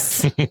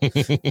 Yes.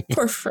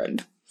 Poor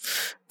Fred.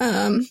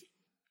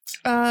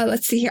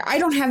 Let's see here. I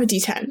don't have a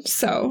D10,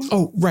 so.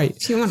 Oh, right.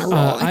 If you want to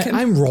roll,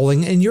 I'm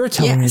rolling, and you're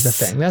telling me the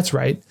thing. That's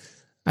right.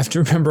 I have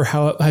to remember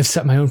how I've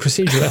set my own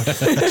procedure up.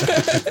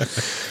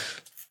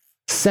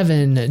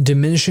 7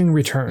 diminishing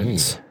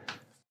returns.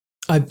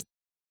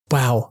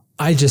 Wow.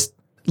 I just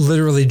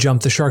literally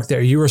jumped the shark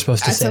there. You were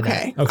supposed to say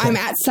that. Okay. I'm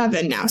at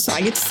 7 now, so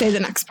I get to say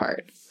the next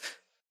part.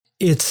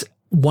 It's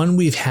one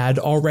we've had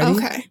already.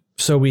 Okay.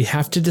 So we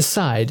have to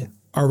decide,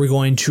 are we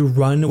going to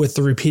run with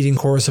the repeating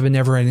chorus of a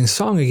never-ending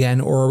song again,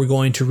 or are we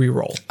going to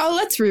re-roll? Oh,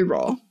 let's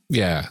re-roll.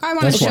 Yeah. I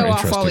want to show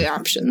off all the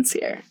options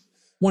here.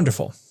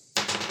 Wonderful.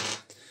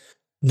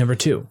 Number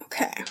 2.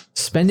 Okay.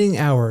 Spending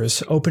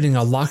hours opening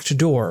a locked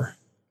door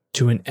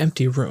to an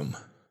empty room.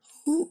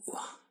 Ooh.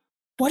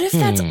 What if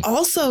that's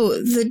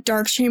also the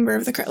Dark Chamber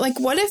of the Kraken? Like,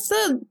 what if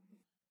the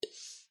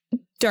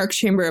Dark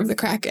Chamber of the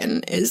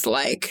Kraken is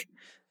like,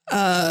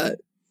 not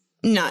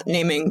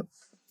naming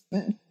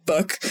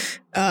book,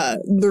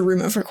 the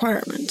Room of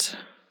Requirement?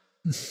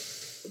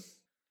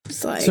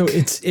 It's like, so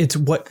it's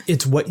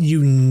what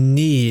you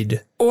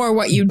need, or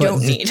what you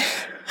don't need.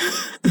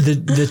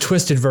 The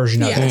twisted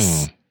version of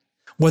it.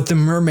 What the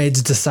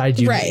mermaids decide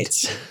you need.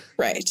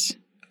 Right.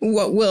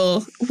 What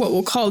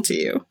will call to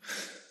you?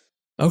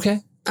 Okay.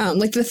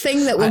 Like the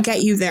thing that will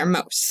get you there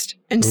most.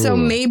 And so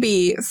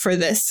maybe for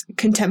this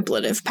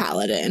contemplative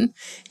paladin,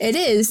 it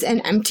is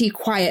an empty,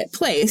 quiet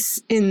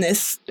place in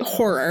this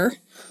horror.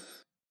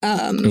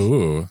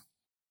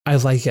 I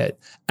like it.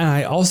 And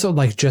I also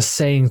like just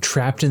saying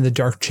trapped in the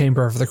Dark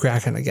Chamber of the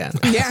Kraken again.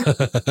 Yeah.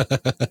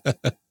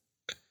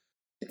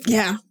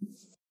 Yeah.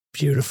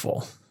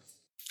 Beautiful.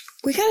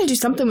 We got to do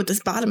something with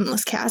this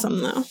bottomless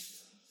chasm, though.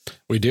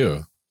 We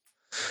do.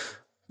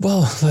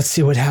 Well, let's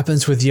see what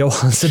happens with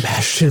Johann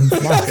Sebastian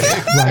Bach,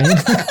 Ryan.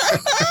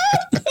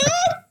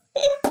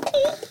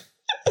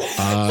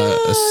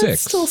 6.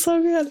 Still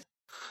so good.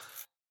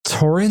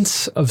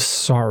 Torrents of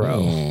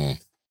Sorrow.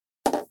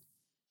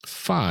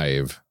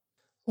 5.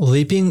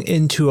 Leaping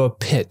into a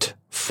pit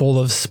full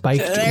of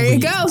spiked There you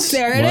go.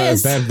 There it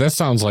is. That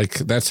sounds like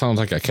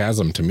a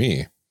chasm to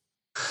me.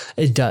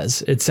 It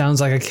does. It sounds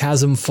like a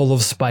chasm full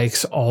of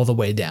spikes all the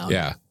way down.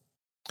 Yeah.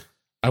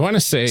 I want to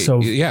say,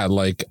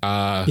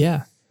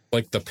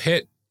 like the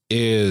pit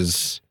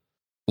is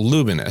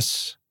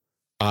luminous,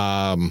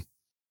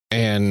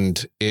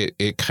 and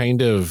it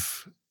kind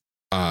of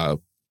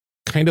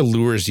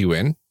lures you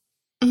in,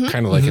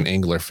 kind of like an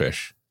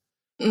anglerfish.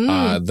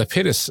 The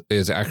pit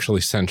is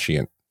actually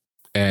sentient,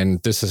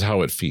 and this is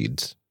how it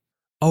feeds.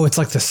 Oh, it's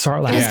like the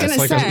sarlacc. Yeah,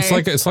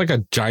 it's like a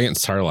giant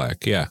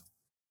sarlacc. Yeah.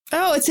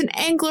 Oh, it's an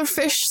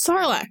anglerfish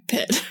sarlacc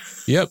pit.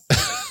 Yep.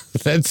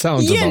 That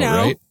sounds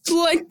right.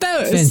 Like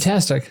those.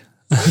 Fantastic.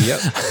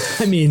 Yep.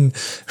 I mean,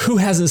 who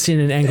hasn't seen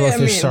an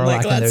anglerfish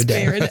sarlacc in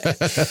their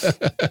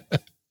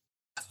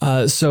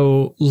day?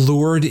 So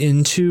lured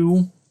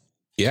into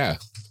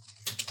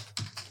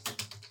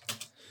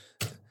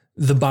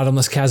the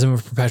bottomless chasm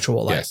of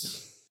perpetual light.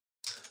 Yes.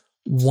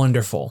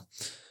 Wonderful.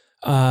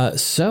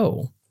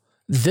 So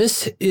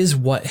this is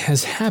what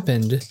has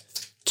happened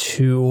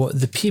to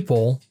the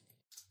people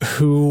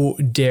who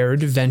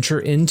dared venture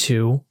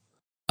into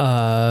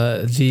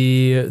the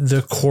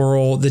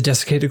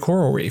desiccated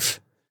coral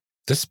reef.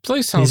 This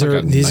place sounds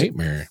like a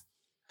nightmare.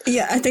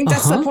 Yeah, I think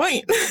that's the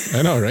point.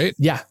 I know, right?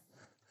 Yeah.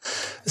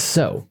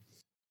 So,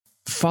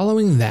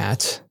 following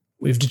that,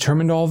 we've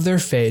determined all of their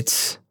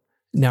fates.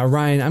 Now,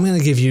 Ryan, I'm going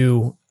to give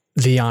you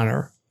the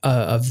honor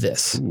of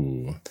this.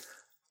 Ooh.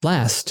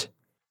 Last,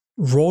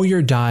 roll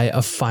your die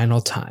a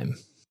final time.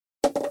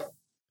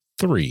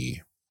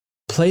 3.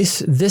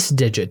 Place this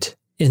digit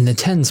in the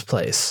tens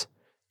place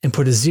and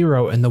put a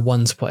 0 in the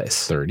ones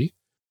place. 30.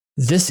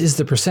 This is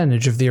the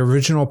percentage of the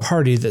original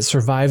party that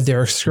survived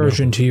their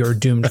excursion to your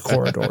doomed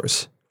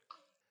corridors.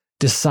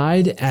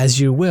 Decide as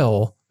you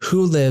will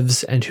who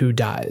lives and who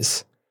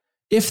dies.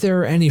 If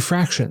there are any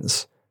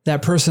fractions,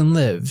 that person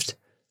lived,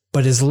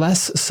 but is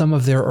less some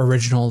of their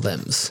original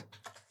limbs.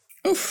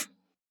 Oof.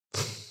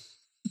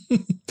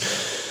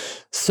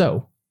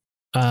 So,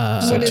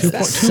 what is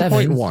that?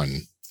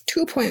 2.1.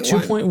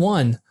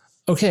 2.1.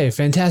 Okay,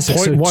 fantastic.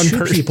 Point so one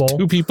two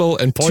people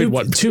and point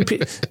one. Two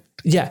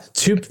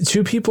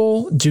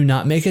people do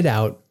not make it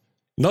out.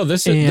 No,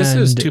 this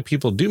is 2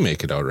 people do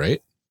make it out,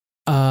 right?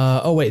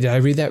 Oh wait, did I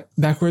read that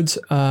backwards?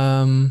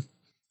 Oh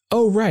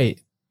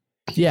right.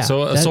 Yeah.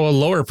 So a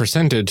lower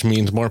percentage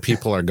means more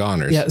people are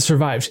goners. Yeah,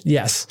 survived.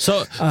 Yes.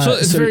 So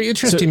it's very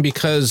interesting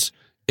because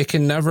it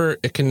can never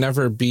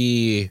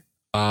be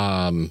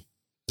 0%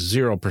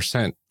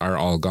 are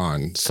all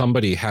gone.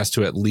 Somebody has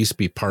to at least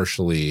be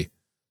partially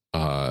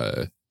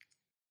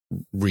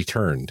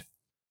returned.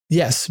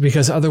 Yes,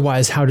 because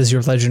otherwise, how does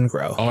your legend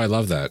grow? Oh, I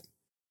love that.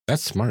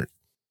 That's smart.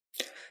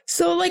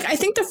 So, like, I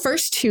think the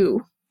first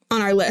two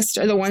on our list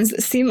are the ones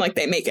that seem like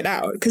they make it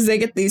out because they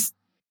get these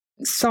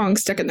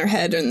songs stuck in their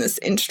head and this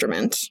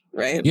instrument,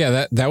 right?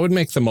 Yeah, that would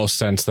make the most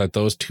sense that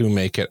those two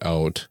make it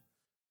out.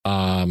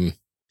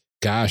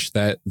 Gosh,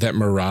 that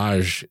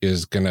Mirage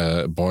is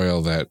gonna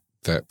boil that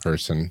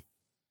person.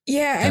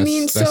 Yeah,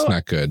 that's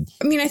not good.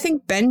 I mean, I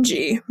think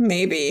Benji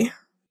maybe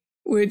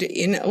would,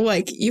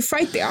 like, you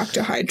fight the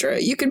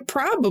Octohydra, you could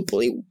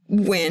probably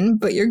win,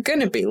 but you're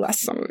gonna be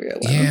less some of your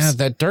limbs. Yeah,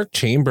 that dark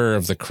chamber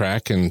of the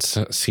Kraken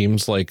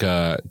seems like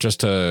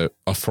just a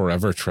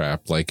forever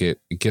trap. Like it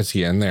gets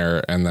you in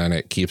there and then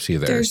it keeps you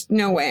there. There's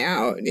no way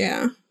out.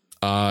 Yeah.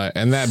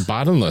 And that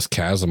bottomless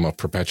chasm of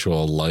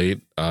perpetual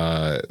light,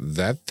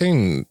 that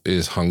thing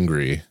is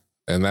hungry,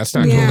 and that's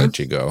not gonna let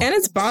you go. And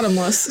it's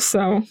bottomless,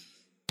 so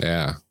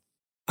yeah.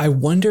 I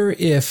wonder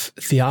if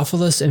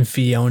Theophilus and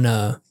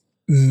Fiona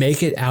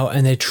make it out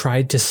and they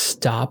tried to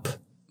stop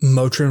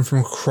Motrin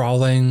from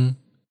crawling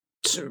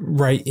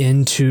right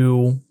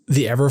into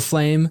the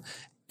Everflame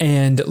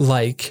and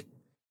like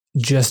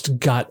just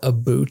got a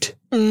boot.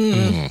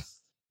 Mm.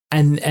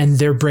 And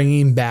they're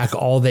bringing back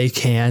all they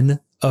can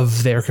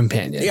of their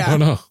companion. Yeah. Oh,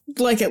 no.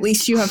 Like, at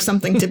least you have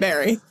something to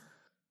bury.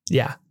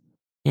 Yeah.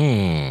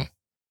 Mm.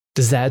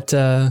 Does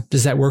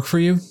that work for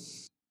you?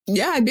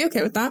 Yeah, I'd be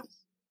okay with that.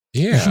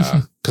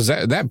 Yeah, because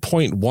that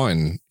point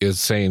one is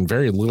saying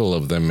very little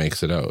of them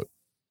makes it out.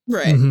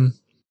 Right. Mm-hmm.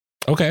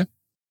 Okay.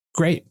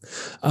 Great.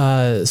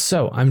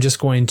 So I'm just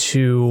going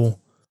to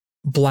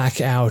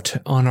black out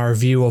on our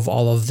view of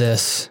all of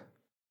this,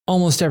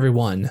 almost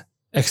everyone,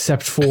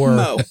 except for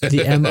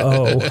the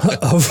MO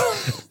of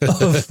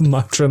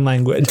Motrin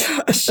language.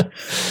 Gosh.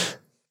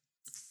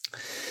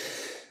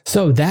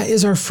 So that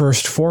is our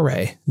first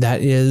foray.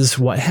 That is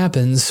what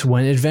happens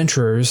when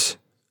adventurers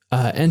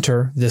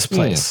enter this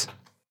place.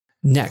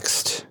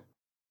 Next,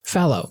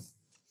 Fallow.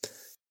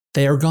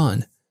 They are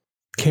gone,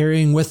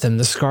 carrying with them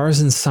the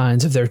scars and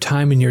signs of their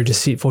time in your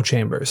deceitful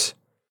chambers.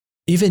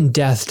 Even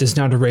death does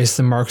not erase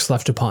the marks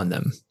left upon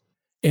them.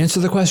 Answer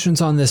the questions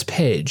on this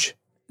page,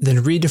 then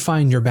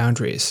redefine your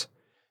boundaries.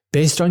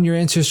 Based on your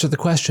answers to the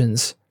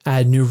questions,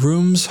 add new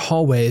rooms,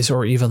 hallways,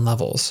 or even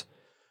levels.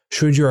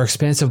 Should your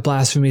expansive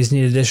blasphemies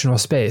need additional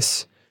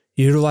space,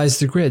 utilize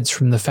the grids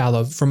from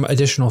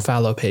additional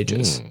Fallow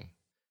pages.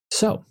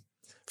 So,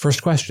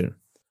 first question.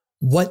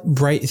 What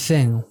bright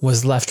thing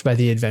was left by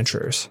the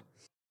adventurers?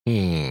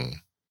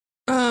 Wasn't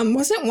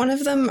one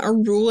of them a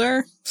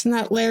ruler? Wasn't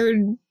that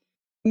Laird?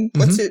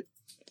 What's it?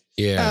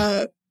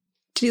 Yeah.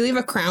 Did he leave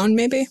a crown,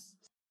 maybe?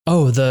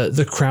 Oh,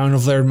 the crown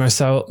of Laird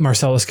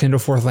Marcellus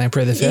Kindleforth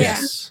Lamprey the Fifth?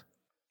 Yes.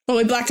 Well,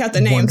 we blacked out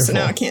the name, Wonderful. so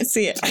now I can't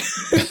see it.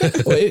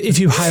 Well, if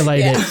you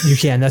highlight it, you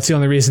can. That's the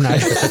only reason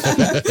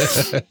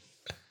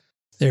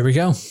There we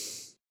go.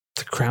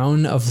 The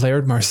crown of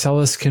Laird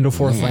Marcellus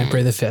Kindleforth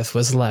Lamprey the Fifth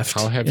was left.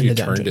 How have you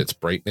turned its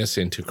brightness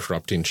into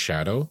corrupting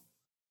shadow?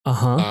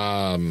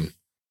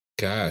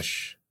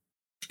 Gosh,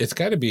 it's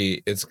got to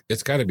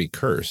be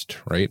cursed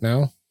right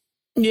now.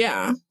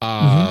 Yeah.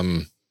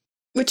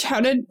 Which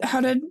how did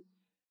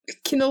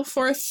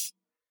Kindleforth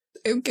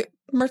get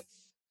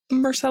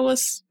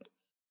Marcellus?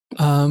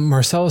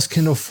 Marcellus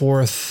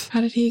Kindleforth.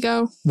 How did he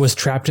go? Was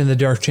trapped in the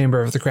dark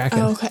chamber of the Kraken.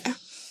 Oh, okay.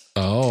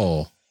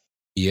 Oh,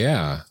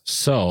 yeah.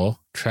 So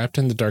trapped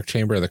in the dark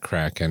chamber of the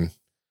Kraken.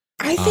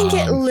 I think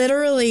it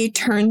literally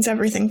turns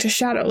everything to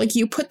shadow. Like,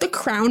 you put the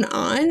crown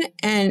on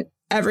and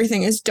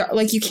everything is dark.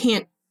 Like, you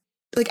can't,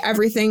 like,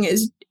 everything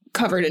is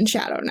covered in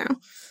shadow now.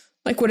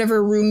 Like,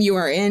 whatever room you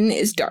are in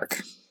is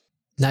dark.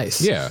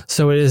 Nice. Yeah.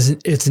 So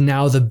it's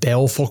now the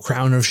baleful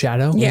crown of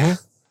shadow. Yeah.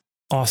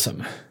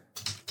 Awesome.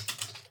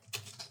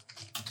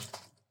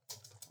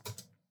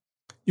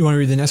 You want to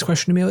read the next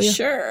question, Amelia?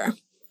 Sure.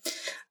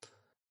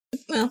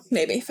 Well,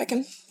 maybe if I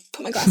can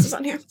put my glasses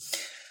on here.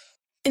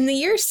 In the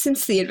years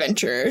since the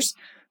adventurers,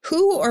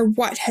 who or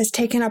what has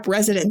taken up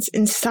residence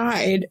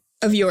inside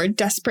of your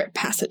desperate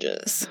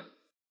passages?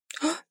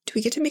 Do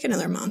we get to make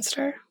another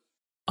monster?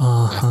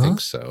 I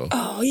think so.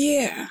 Oh,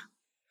 yeah.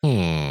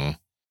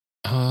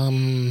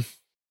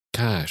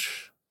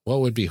 Gosh,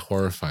 what would be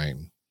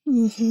horrifying?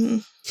 Mm-hmm.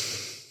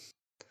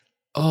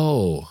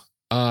 Oh,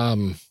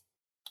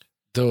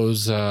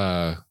 those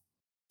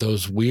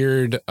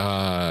weird,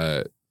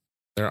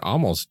 they're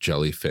almost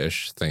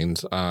jellyfish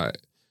things.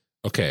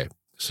 Okay.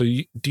 So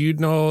do you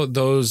know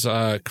those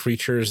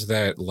creatures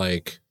that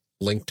like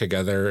link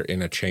together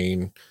in a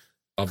chain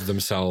of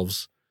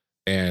themselves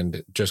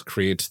and just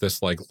creates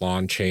this like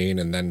long chain,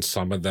 and then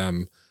some of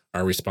them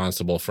are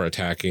responsible for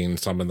attacking,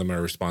 some of them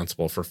are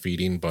responsible for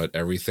feeding, but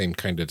everything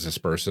kind of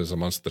disperses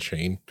amongst the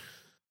chain?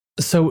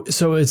 So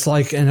it's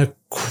like an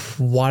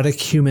aquatic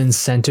human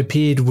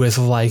centipede with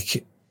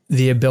like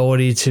the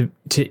ability to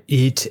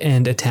eat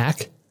and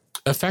attack?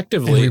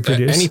 Effectively,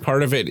 any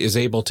part of it is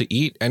able to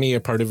eat, any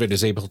part of it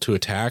is able to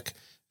attack,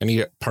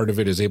 any part of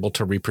it is able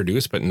to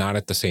reproduce, but not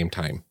at the same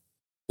time.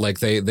 Like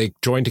they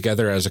join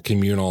together as a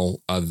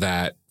communal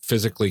that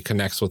physically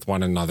connects with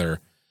one another,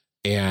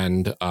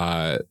 and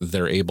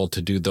they're able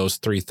to do those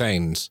three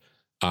things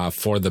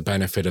for the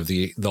benefit of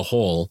the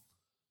whole,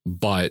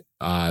 but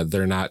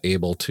they're not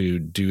able to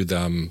do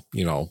them,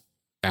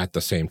 at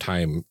the same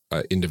time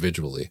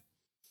individually.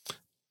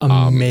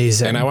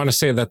 Amazing. And I want to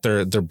say that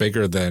they're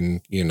bigger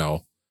than,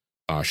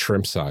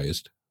 shrimp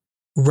sized.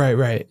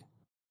 Right.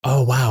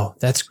 Oh, wow.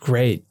 That's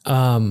great.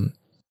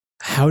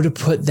 How to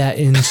put that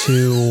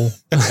into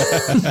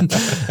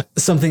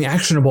something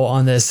actionable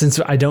on this, since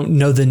I don't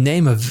know the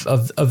name of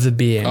the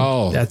being.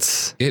 Oh,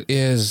 it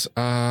is,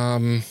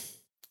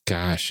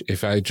 gosh,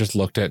 if I just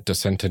looked at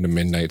Descent into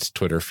Midnight's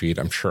Twitter feed,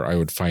 I'm sure I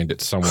would find it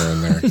somewhere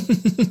in there.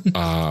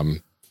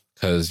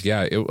 Because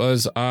it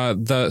was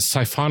the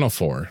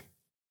Siphonophore.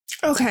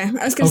 Okay,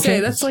 I was gonna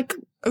say that's like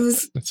I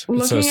was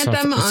looking at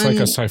them. It's like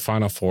a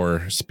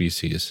Siphonophore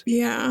species.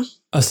 Yeah,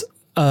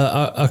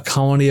 a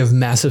colony of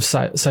massive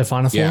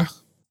Siphonophore. Yeah,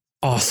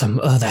 awesome.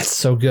 Oh, that's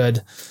so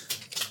good.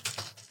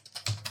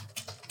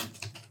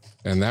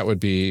 And that would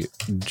be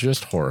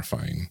just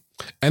horrifying.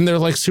 And they're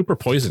like super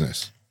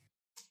poisonous.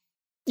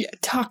 Yeah,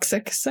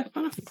 toxic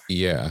Siphonophore.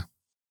 Yeah,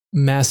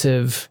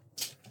 massive,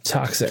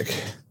 toxic,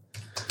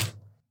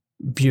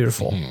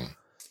 beautiful,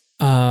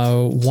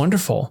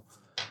 wonderful.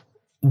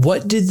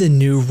 What did the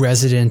new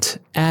resident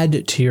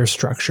add to your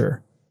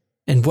structure,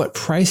 and what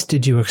price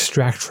did you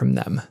extract from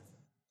them?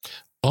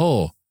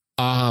 Oh,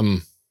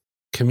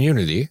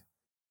 community.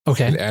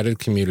 Okay. It added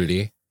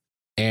community.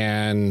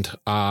 And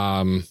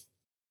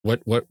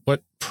what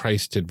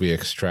price did we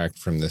extract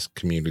from this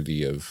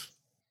community of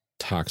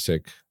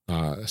toxic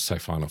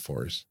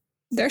Siphonophores?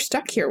 They're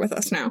stuck here with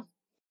us now.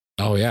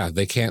 Oh yeah,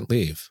 they can't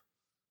leave.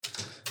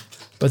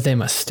 But they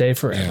must stay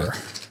forever.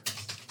 Yeah.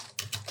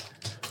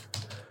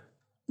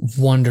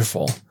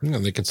 Wonderful.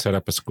 They could set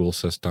up a school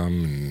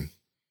system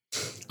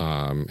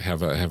and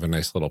have a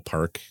nice little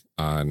park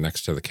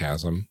next to the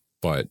chasm,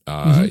 but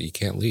you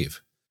can't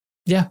leave.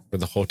 Yeah. We're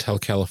the Hotel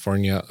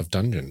California of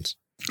dungeons.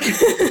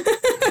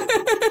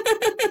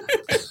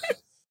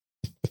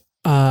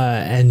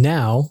 And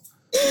now,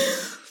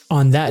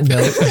 on that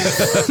note,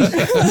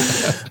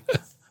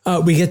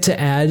 we get to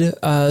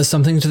add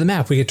something to the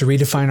map. We get to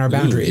redefine our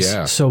boundaries. Ooh,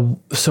 yeah. So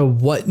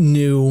what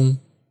new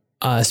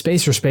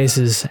space or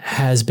spaces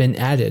has been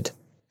added?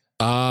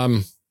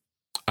 I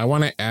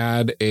want to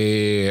add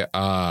a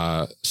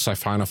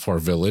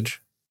Siphonophore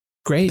village.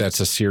 Great. That's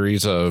a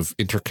series of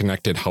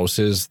interconnected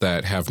houses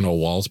that have no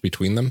walls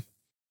between them.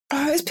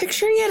 I was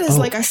picturing it as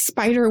like a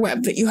spider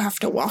web that you have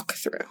to walk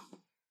through.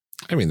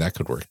 I mean, that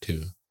could work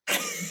too.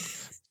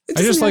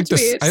 I just like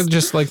this. I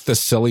just like the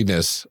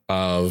silliness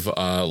of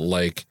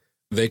like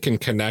they can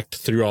connect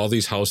through all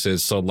these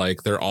houses. So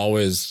like they're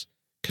always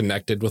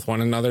connected with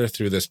one another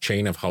through this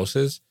chain of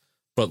houses,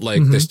 but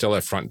like they still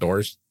have front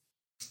doors.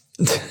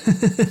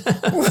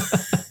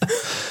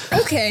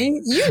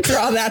 Okay, you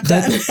draw that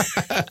then.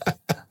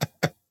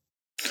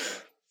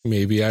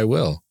 Maybe I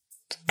will.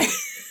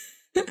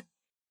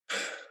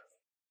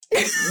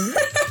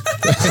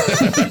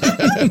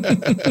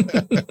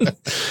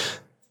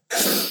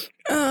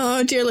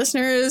 Oh, dear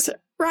listeners,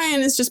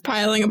 Ryan is just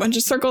piling a bunch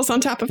of circles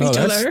on top of each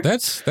other.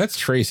 That's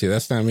Tracy.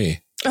 That's not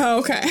me. Oh,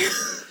 okay.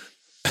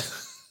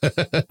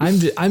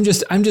 I'm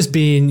just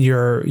being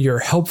your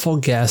helpful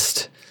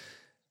guest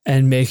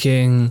and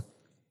making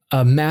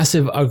a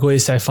massive, ugly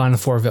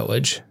Siphonophore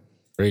village.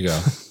 There you go.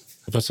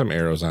 I'll put some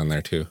arrows on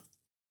there too.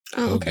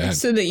 Oh, okay. God.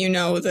 So that you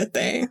know that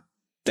they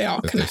all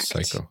connect.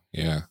 Psycho.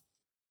 Yeah.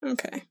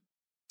 Okay.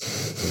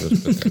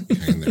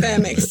 That,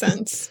 that makes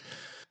sense.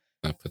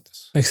 I'll put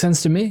this. Makes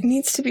sense to me. It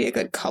needs to be a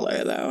good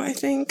color, though. I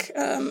think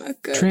a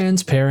good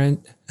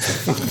transparent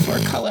for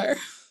color.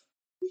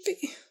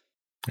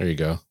 There you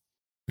go.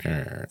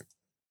 Yeah.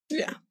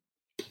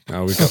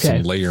 Oh, we've got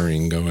some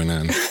layering going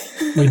on.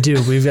 We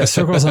do. We've got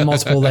circles on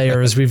multiple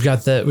layers. We've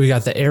got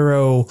the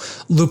arrow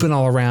looping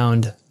all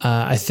around.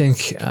 I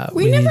think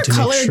we never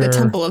colored the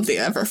Temple of the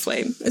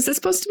Everflame. Is it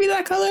supposed to be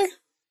that color?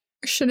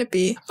 Or should it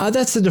be?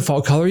 That's the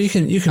default color. You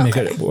can make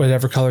it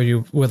whatever color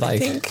you would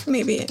like. I think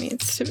maybe it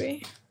needs to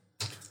be.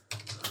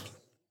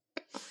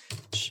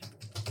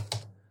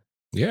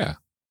 Yeah.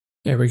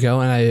 There we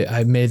go. And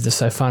I made the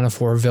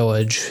Siphonophore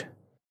village.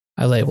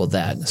 I labeled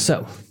that.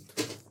 So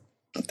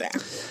there.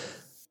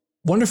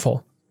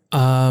 Wonderful.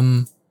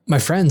 My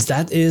friends,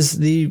 that's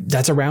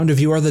a round of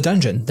You Are the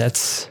Dungeon.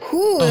 That's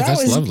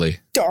that's lovely.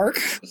 Dark.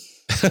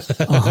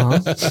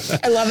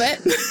 I love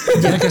it.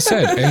 Like I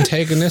said,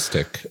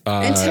 antagonistic.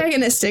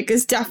 Antagonistic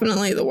is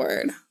definitely the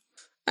word.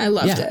 I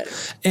loved it.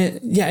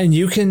 And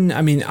you can,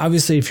 I mean,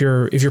 obviously if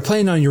you're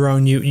playing on your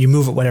own, you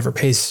move at whatever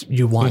pace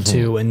you want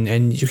to,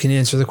 and you can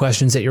answer the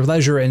questions at your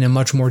leisure and in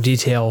much more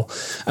detail.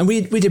 And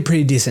we did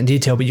pretty decent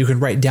detail, but you could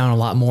write down a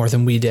lot more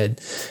than we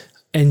did.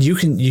 And you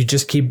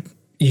just keep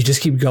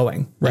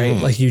going,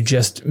 right? Like you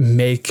just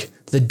make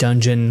the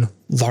dungeon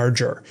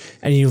larger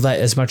and you let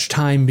as much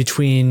time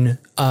between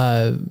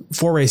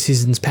foray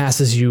seasons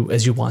pass as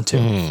you want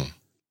to.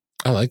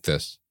 I like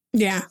this.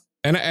 Yeah.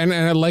 And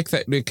I like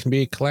that it can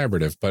be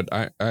collaborative, but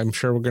I'm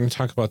sure we're going to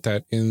talk about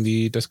that in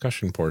the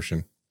discussion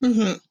portion.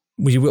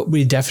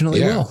 We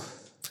definitely will.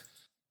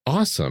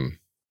 Awesome.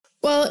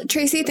 Well,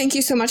 Tracy, thank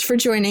you so much for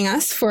joining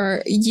us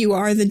for You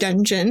Are the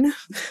Dungeon.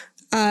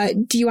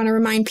 Do you want to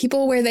remind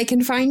people where they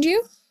can find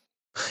you?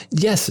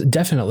 Yes,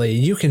 definitely.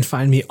 You can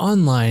find me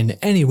online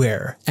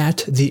anywhere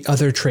at The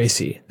Other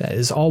Tracy. That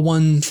is all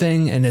one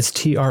thing, and it's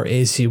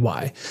Tracy.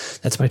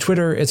 That's my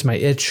Twitter. It's my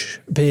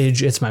itch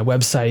page. It's my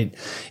website.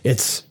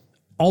 It's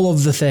all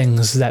of the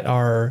things that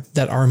are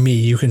me.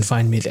 You can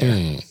find me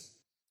there.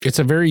 It's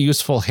a very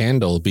useful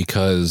handle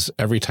because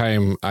every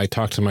time I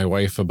talk to my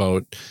wife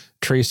about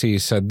Tracy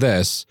said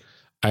this,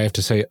 I have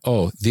to say,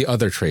 oh, The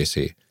Other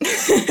Tracy.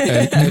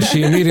 and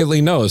she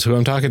immediately knows who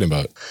I'm talking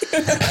about.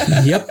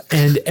 Yep.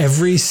 And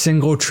every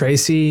single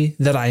Tracy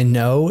that I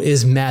know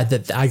is mad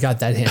that I got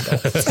that handle.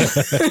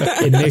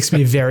 It makes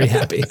me very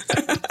happy.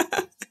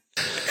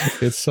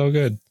 It's so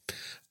good.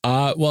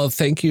 Well,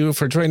 thank you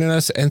for joining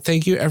us. And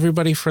thank you,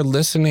 everybody, for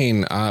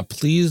listening.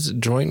 Please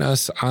join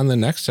us on the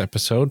next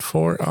episode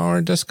for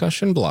our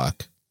discussion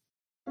block.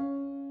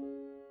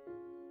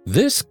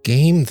 This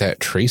game that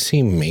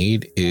Tracy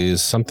made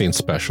is something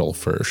special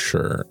for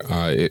sure.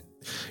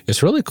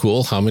 It's really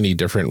cool how many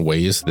different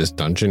ways this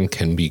dungeon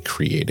can be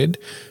created,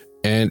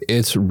 and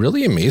it's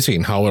really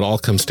amazing how it all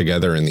comes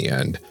together in the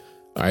end.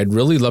 I'd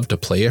really love to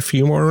play a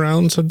few more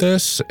rounds of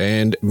this,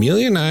 and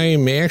Amelia and I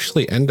may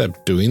actually end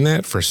up doing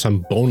that for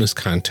some bonus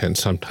content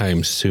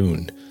sometime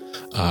soon.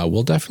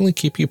 We'll definitely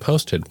keep you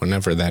posted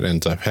whenever that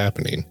ends up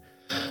happening.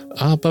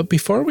 But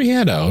before we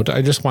head out,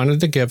 I just wanted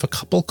to give a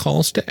couple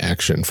calls to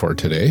action for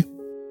today.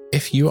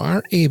 If you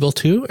are able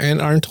to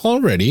and aren't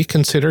already,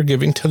 consider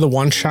giving to the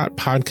One Shot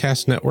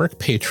Podcast Network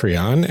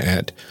Patreon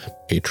at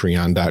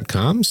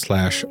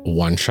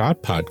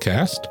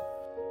patreon.com/oneshotpodcast.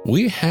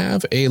 We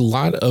have a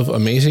lot of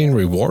amazing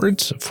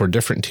rewards for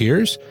different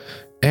tiers,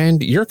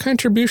 and your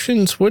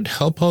contributions would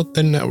help out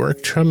the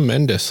network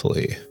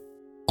tremendously.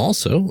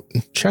 Also,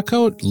 check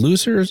out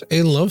Losers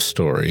A Love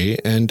Story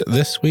and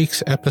this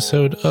week's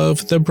episode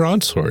of The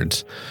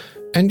Broadswords,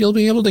 and you'll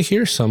be able to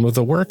hear some of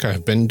the work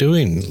I've been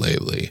doing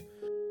lately.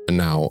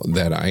 Now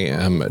that I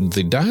am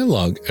the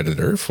dialogue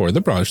editor for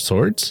The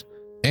Broadswords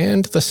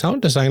and the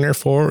sound designer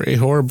for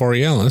Ahura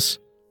Borealis,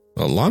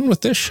 along with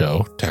this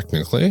show,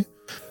 technically,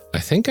 I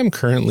think I'm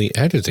currently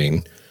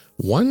editing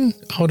 1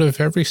 out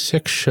of every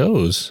 6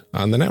 shows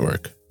on the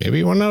network.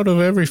 Maybe 1 out of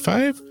every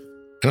 5?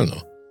 I don't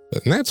know.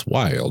 And that's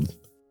wild.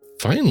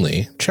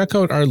 Finally, check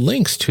out our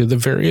links to the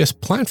various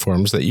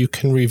platforms that you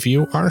can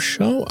review our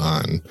show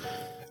on.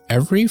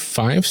 Every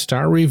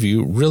 5-star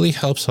review really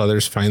helps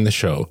others find the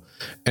show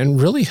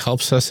and really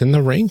helps us in the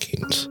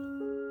rankings.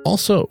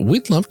 Also,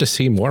 we'd love to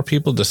see more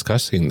people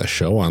discussing the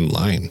show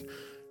online.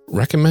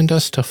 Recommend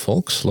us to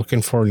folks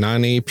looking for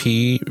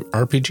non-AP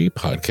RPG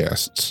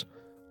podcasts.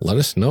 Let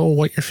us know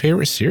what your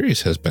favorite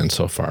series has been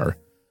so far.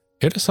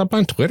 Hit us up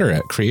on Twitter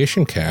at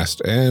CreationCast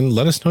and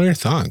let us know your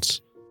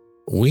thoughts.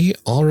 We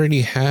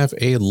already have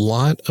a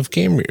lot of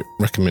game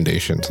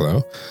recommendations,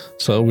 though,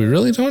 so we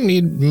really don't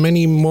need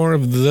many more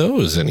of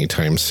those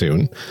anytime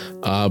soon,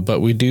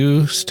 but we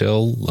do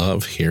still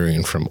love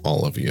hearing from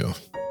all of you.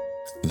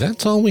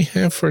 That's all we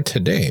have for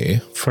today.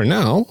 For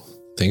now,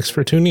 thanks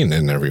for tuning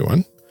in,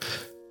 everyone.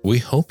 We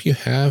hope you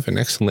have an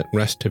excellent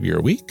rest of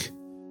your week.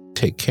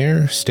 Take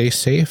care, stay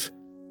safe,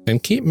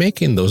 and keep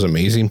making those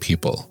amazing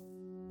people.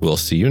 We'll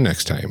see you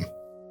next time.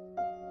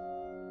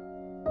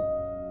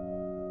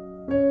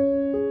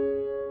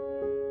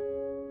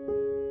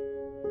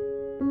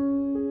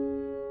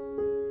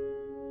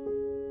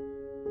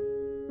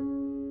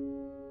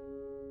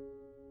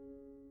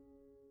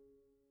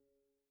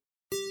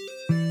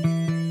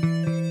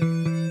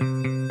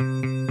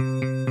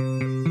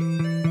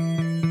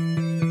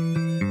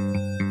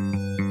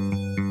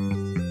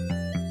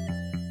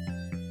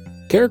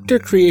 Character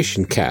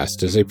Creation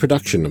Cast is a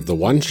production of the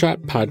One Shot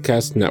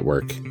Podcast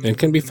Network and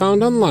can be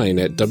found online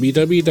at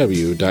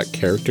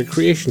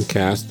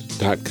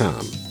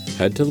www.charactercreationcast.com.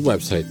 Head to the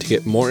website to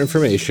get more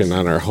information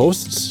on our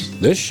hosts,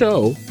 this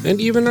show, and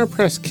even our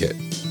press kit.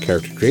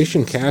 Character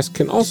Creation Cast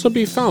can also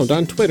be found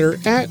on Twitter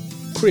at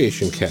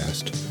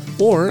CreationCast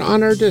or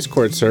on our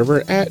Discord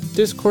server at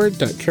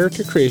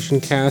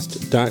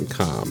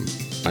discord.charactercreationcast.com.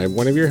 I'm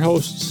one of your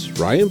hosts,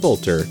 Ryan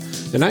Bolter,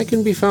 and I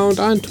can be found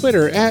on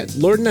Twitter at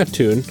Lord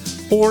Neptune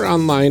or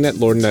online at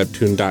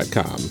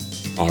lordneptune.com.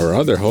 Our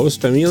other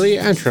host, Amelia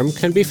Antrim,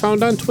 can be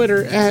found on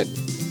Twitter at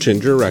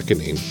Ginger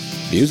Reckoning.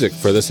 Music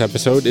for this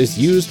episode is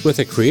used with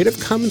a Creative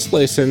Commons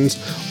license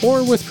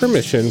or with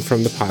permission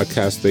from the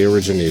podcast they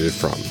originated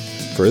from.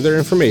 Further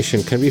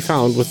information can be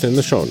found within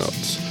the show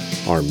notes.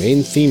 Our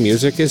main theme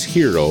music is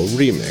Hero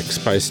Remix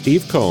by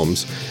Steve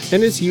Combs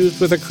and is used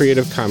with a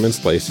Creative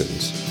Commons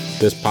license.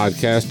 This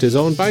podcast is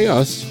owned by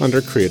us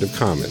under Creative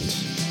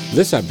Commons.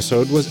 This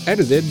episode was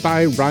edited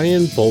by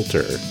Ryan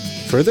Bolter.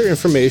 Further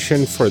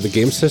information for the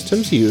game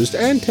systems used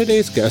and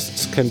today's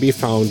guests can be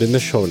found in the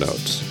show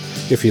notes.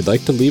 If you'd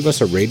like to leave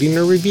us a rating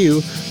or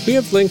review, we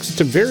have links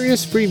to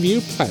various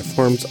review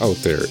platforms out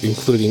there,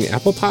 including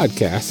Apple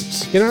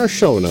Podcasts, in our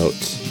show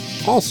notes.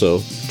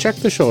 Also, check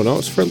the show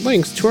notes for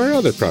links to our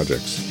other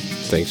projects.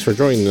 Thanks for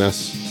joining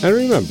us. And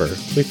remember,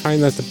 we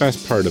find that the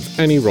best part of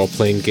any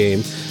role-playing game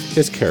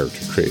is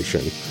character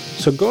creation.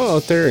 So go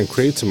out there and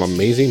create some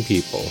amazing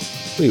people.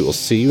 We will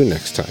see you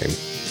next time.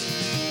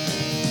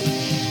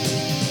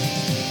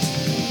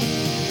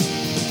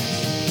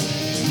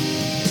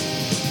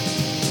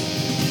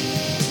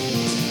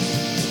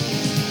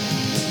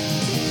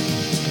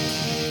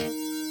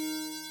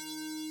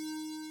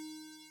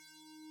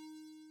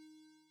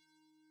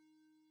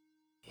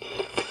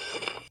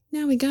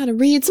 Now we gotta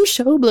read some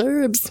show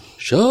blurbs.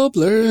 Show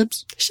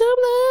blurbs. Show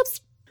blurbs.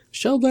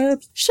 Show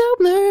blurbs. Show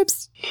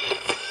blurbs.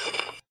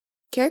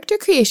 Character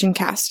Creation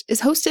Cast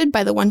is hosted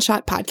by the One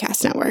Shot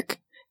Podcast Network.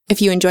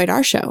 If you enjoyed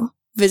our show,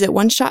 visit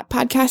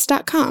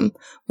oneshotpodcast.com,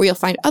 where you'll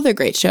find other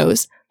great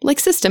shows like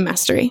System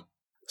Mastery.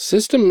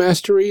 System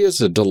Mastery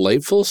is a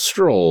delightful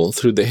stroll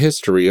through the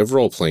history of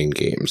role-playing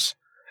games.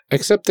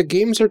 Except the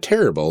games are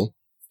terrible,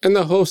 and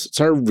the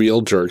hosts are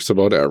real jerks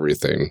about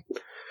everything.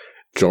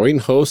 Join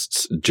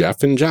hosts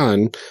Jeff and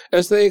John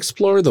as they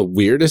explore the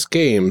weirdest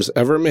games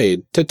ever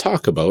made to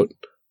talk about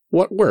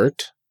what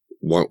worked,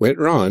 what went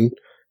wrong,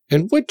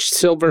 and which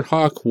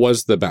Silverhawk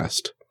was the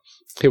best.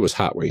 It was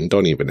Hot Wing,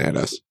 don't even add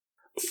us.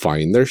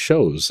 Find their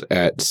shows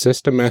at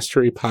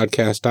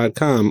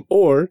systemmasterypodcast.com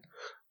or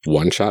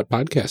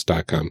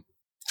oneshotpodcast.com.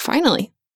 Finally,